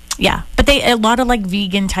 Yeah, but a lot of like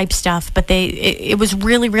vegan type stuff, but it was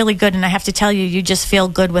really, really good. And I have to tell you, you just feel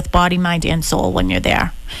good with body, mind, and soul when you're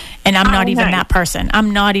there. And I'm not even that person.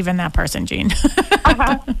 I'm not even that person, Jean.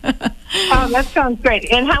 Oh, that sounds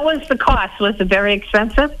great. And how was the cost? Was it very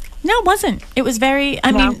expensive? No, it wasn't. It was very,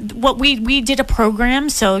 I mean, what we did a program,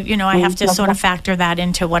 so, I have to sort of factor that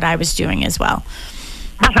into what I was doing as well.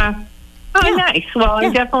 Oh, nice. Well,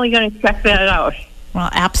 I'm definitely going to check that out. Well,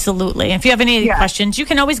 absolutely. If you have any questions, you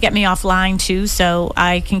can always get me offline, too. So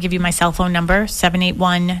I can give you my cell phone number,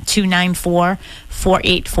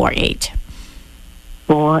 781-294-4848.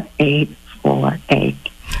 4848.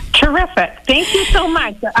 Terrific. Thank you so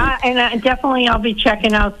much. And definitely I'll be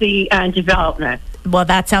checking out the development. Well,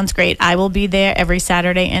 that sounds great. I will be there every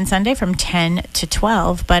Saturday and Sunday from 10 to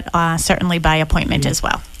 12, but certainly by appointment as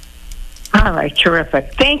well. All right,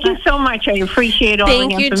 terrific. Thank you so much. I appreciate all the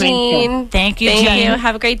information. Jean. Thank you, Jean. Jean.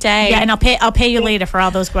 Have a great day. Yeah, and I'll pay you later for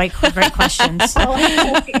all those great questions. All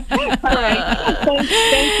right. Thanks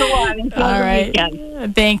a lot. Enjoy the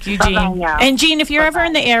weekend. Thank you, Jean. And Jean, if you're ever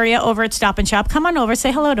in the area over at Stop and Shop, come on over,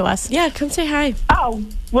 say hello to us. Yeah, come say hi. Oh,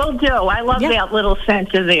 will do. I love that little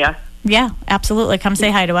center there. Yeah, absolutely. Come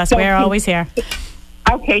say hi to us. We're always here.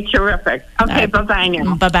 Okay, terrific. Okay, bye-bye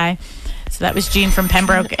now. Bye-bye. So So that was Jean from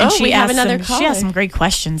Pembroke, and we have another she asked some great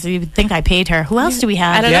questions. You would think I paid her. Who else do we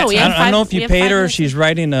have? I don't know. I don't know if you paid her or she's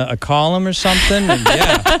writing a column or something.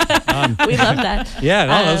 And we love that. Yeah,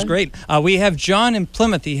 no, that was great. We have John in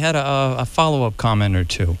Plymouth. He had a follow-up comment or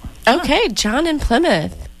two. Okay, John in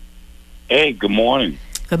Plymouth. Hey, good morning.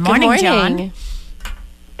 Good morning, John.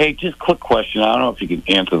 Hey, just quick question. I don't know if you can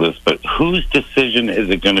answer this, but whose decision is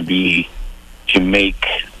it going to be to make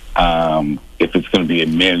if it's going to be a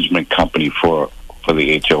management company for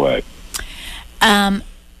the HOA?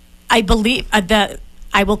 I believe that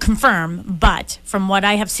I will confirm, but from what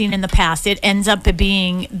I have seen in the past, it ends up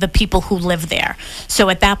being the people who live there. So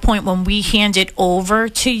at that point, when we hand it over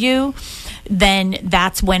to you, then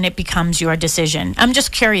that's when it becomes your decision. I'm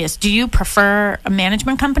just curious, do you prefer a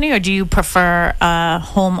management company or do you prefer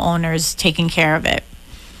homeowners taking care of it?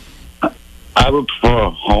 I would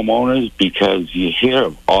prefer homeowners because you hear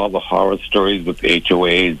of all the horror stories with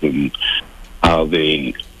HOAs and how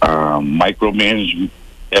they micromanage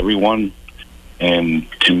everyone. And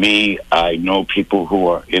to me, I know people who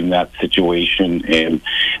are in that situation, and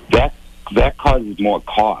that causes more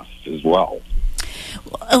costs as well.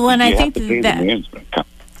 Well, and I think that,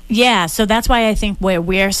 yeah, so that's why I think where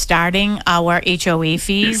we're starting our HOA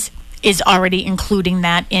fees is already including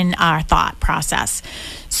that in our thought process.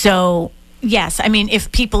 So, yes, I mean,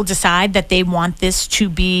 if people decide that they want this to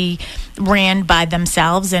be ran by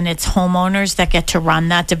themselves and it's homeowners that get to run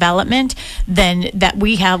that development, then that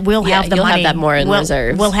we'll have the you'll money. Have that more in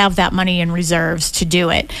reserves. We'll have that money in reserves to do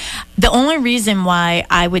it. The only reason why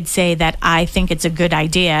I would say that I think it's a good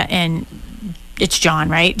idea, and it's John,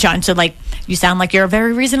 right? John, so you sound like you're a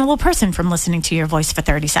very reasonable person from listening to your voice for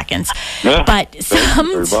 30 seconds. Yeah, but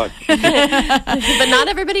but not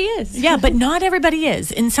everybody is. Yeah, but not everybody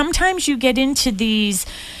is. And sometimes you get into these,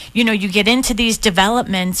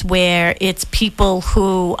 developments where it's people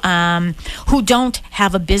who don't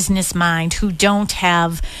have a business mind, who don't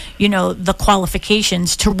have, the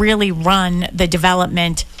qualifications to really run the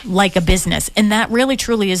development like a business. And that really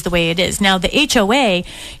truly is the way it is. Now, the HOA,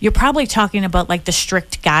 you're probably talking about the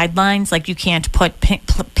strict guidelines, like you can't put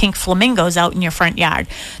pink flamingos out in your front yard.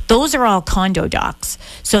 Those are all condo docs.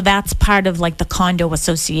 So that's part of the condo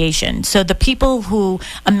association. So the people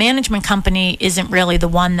a management company isn't really the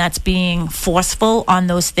one that's being forceful on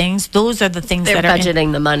those things. Those are the things they're that are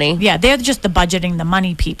budgeting the money. Yeah, they're just the budgeting the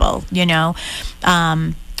money people,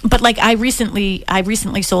 But I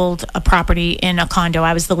recently sold a property in a condo.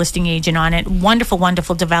 I was the listing agent on it. Wonderful,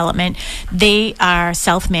 wonderful development. They are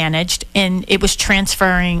self-managed, and it was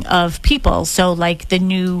transferring of people. So the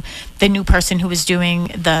new person who was doing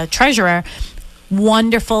the treasurer,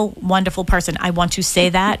 wonderful, wonderful person. I want to say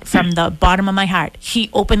that from the bottom of my heart. He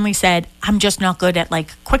openly said, I'm just not good at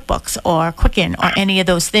QuickBooks or Quicken or any of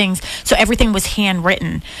those things. So everything was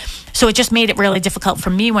handwritten. So it just made it really difficult for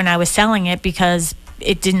me when I was selling it because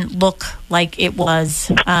it didn't look like it was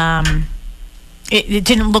it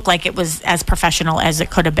didn't look like it was as professional as it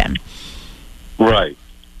could have been. Right.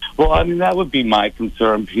 Well, I mean, that would be my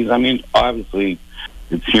concern because, obviously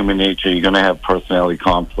it's human nature. You're going to have personality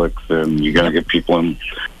conflicts and you're going to get people in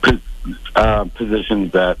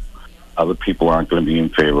positions that other people aren't going to be in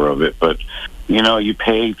favor of it. But, you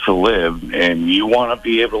pay to live and you want to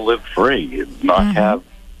be able to live free and not have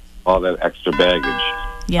all that extra baggage.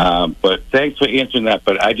 Yeah. But thanks for answering that.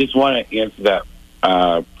 But I just want to answer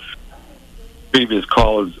that previous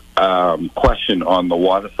caller's question on the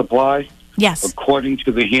water supply. Yes. According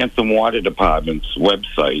to the Hampton Water Department's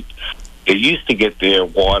website, they used to get their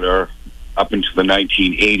water up into the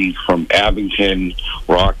 1980s from Abington,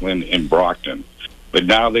 Rockland, and Brockton. But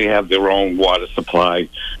now they have their own water supply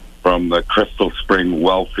from the Crystal Spring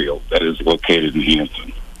well field that is located in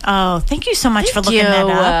Hampton. Oh, thank you so much for looking that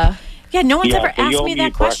up. Yeah, no one's ever asked me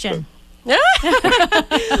that question.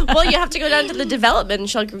 Well, you have to go down to the development and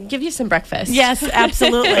she'll give you some breakfast. Yes,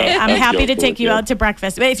 absolutely. I'm happy to take you out to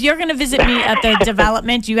breakfast. But if you're going to visit me at the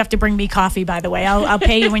development, you have to bring me coffee, by the way. I'll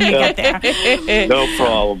pay you when you get there. No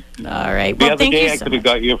problem. All right. The Well, other thank day you I so could have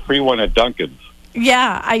much. got you a free one at Dunkin's.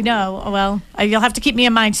 Yeah, I know. Well, you'll have to keep me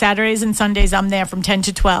in mind. Saturdays and Sundays, I'm there from 10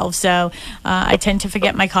 to 12. So I tend to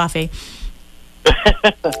forget my coffee.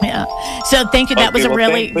 Yeah. So thank you. That was a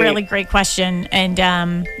really, really great question. And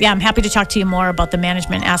I'm happy to talk to you more about the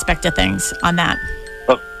management aspect of things on that.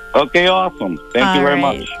 Okay, awesome. Thank you very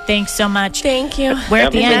much. Thanks so much. Thank you. We're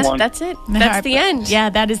at the end. That's it. That's the end. Yeah,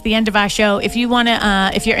 that is the end of our show. If you want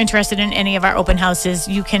to, if you're interested in any of our open houses,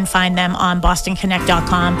 you can find them on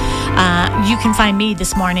bostonconnect.com. You can find me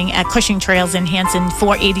this morning at Cushing Trails in Hanson.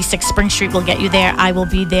 486 Spring Street will get you there. I will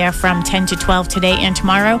be there from 10 to 12 today and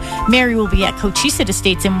tomorrow. Mary will be at Cochise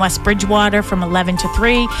Estates in West Bridgewater from 11 to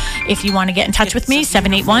 3. If you want to get in touch with me,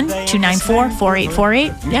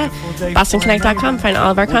 781-294-4848. Yeah, bostonconnect.com. Find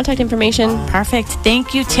all of our contact information. Perfect.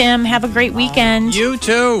 Thank you, Tim. Have a great weekend. You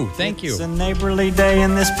too. Thank you. It's a neighborly day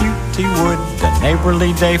in this beauty wood, a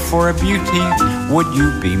neighborly day for a beauty. Would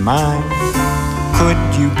you be mine? Could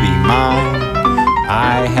you be mine?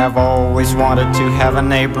 I have always wanted to have a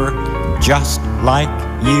neighbor just like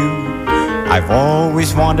you. I've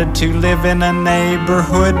always wanted to live in a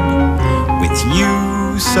neighborhood with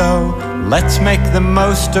you. So let's make the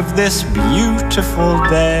most of this beautiful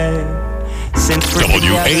day.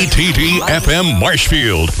 WATD FM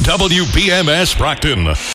Marshfield, WBMS Brockton.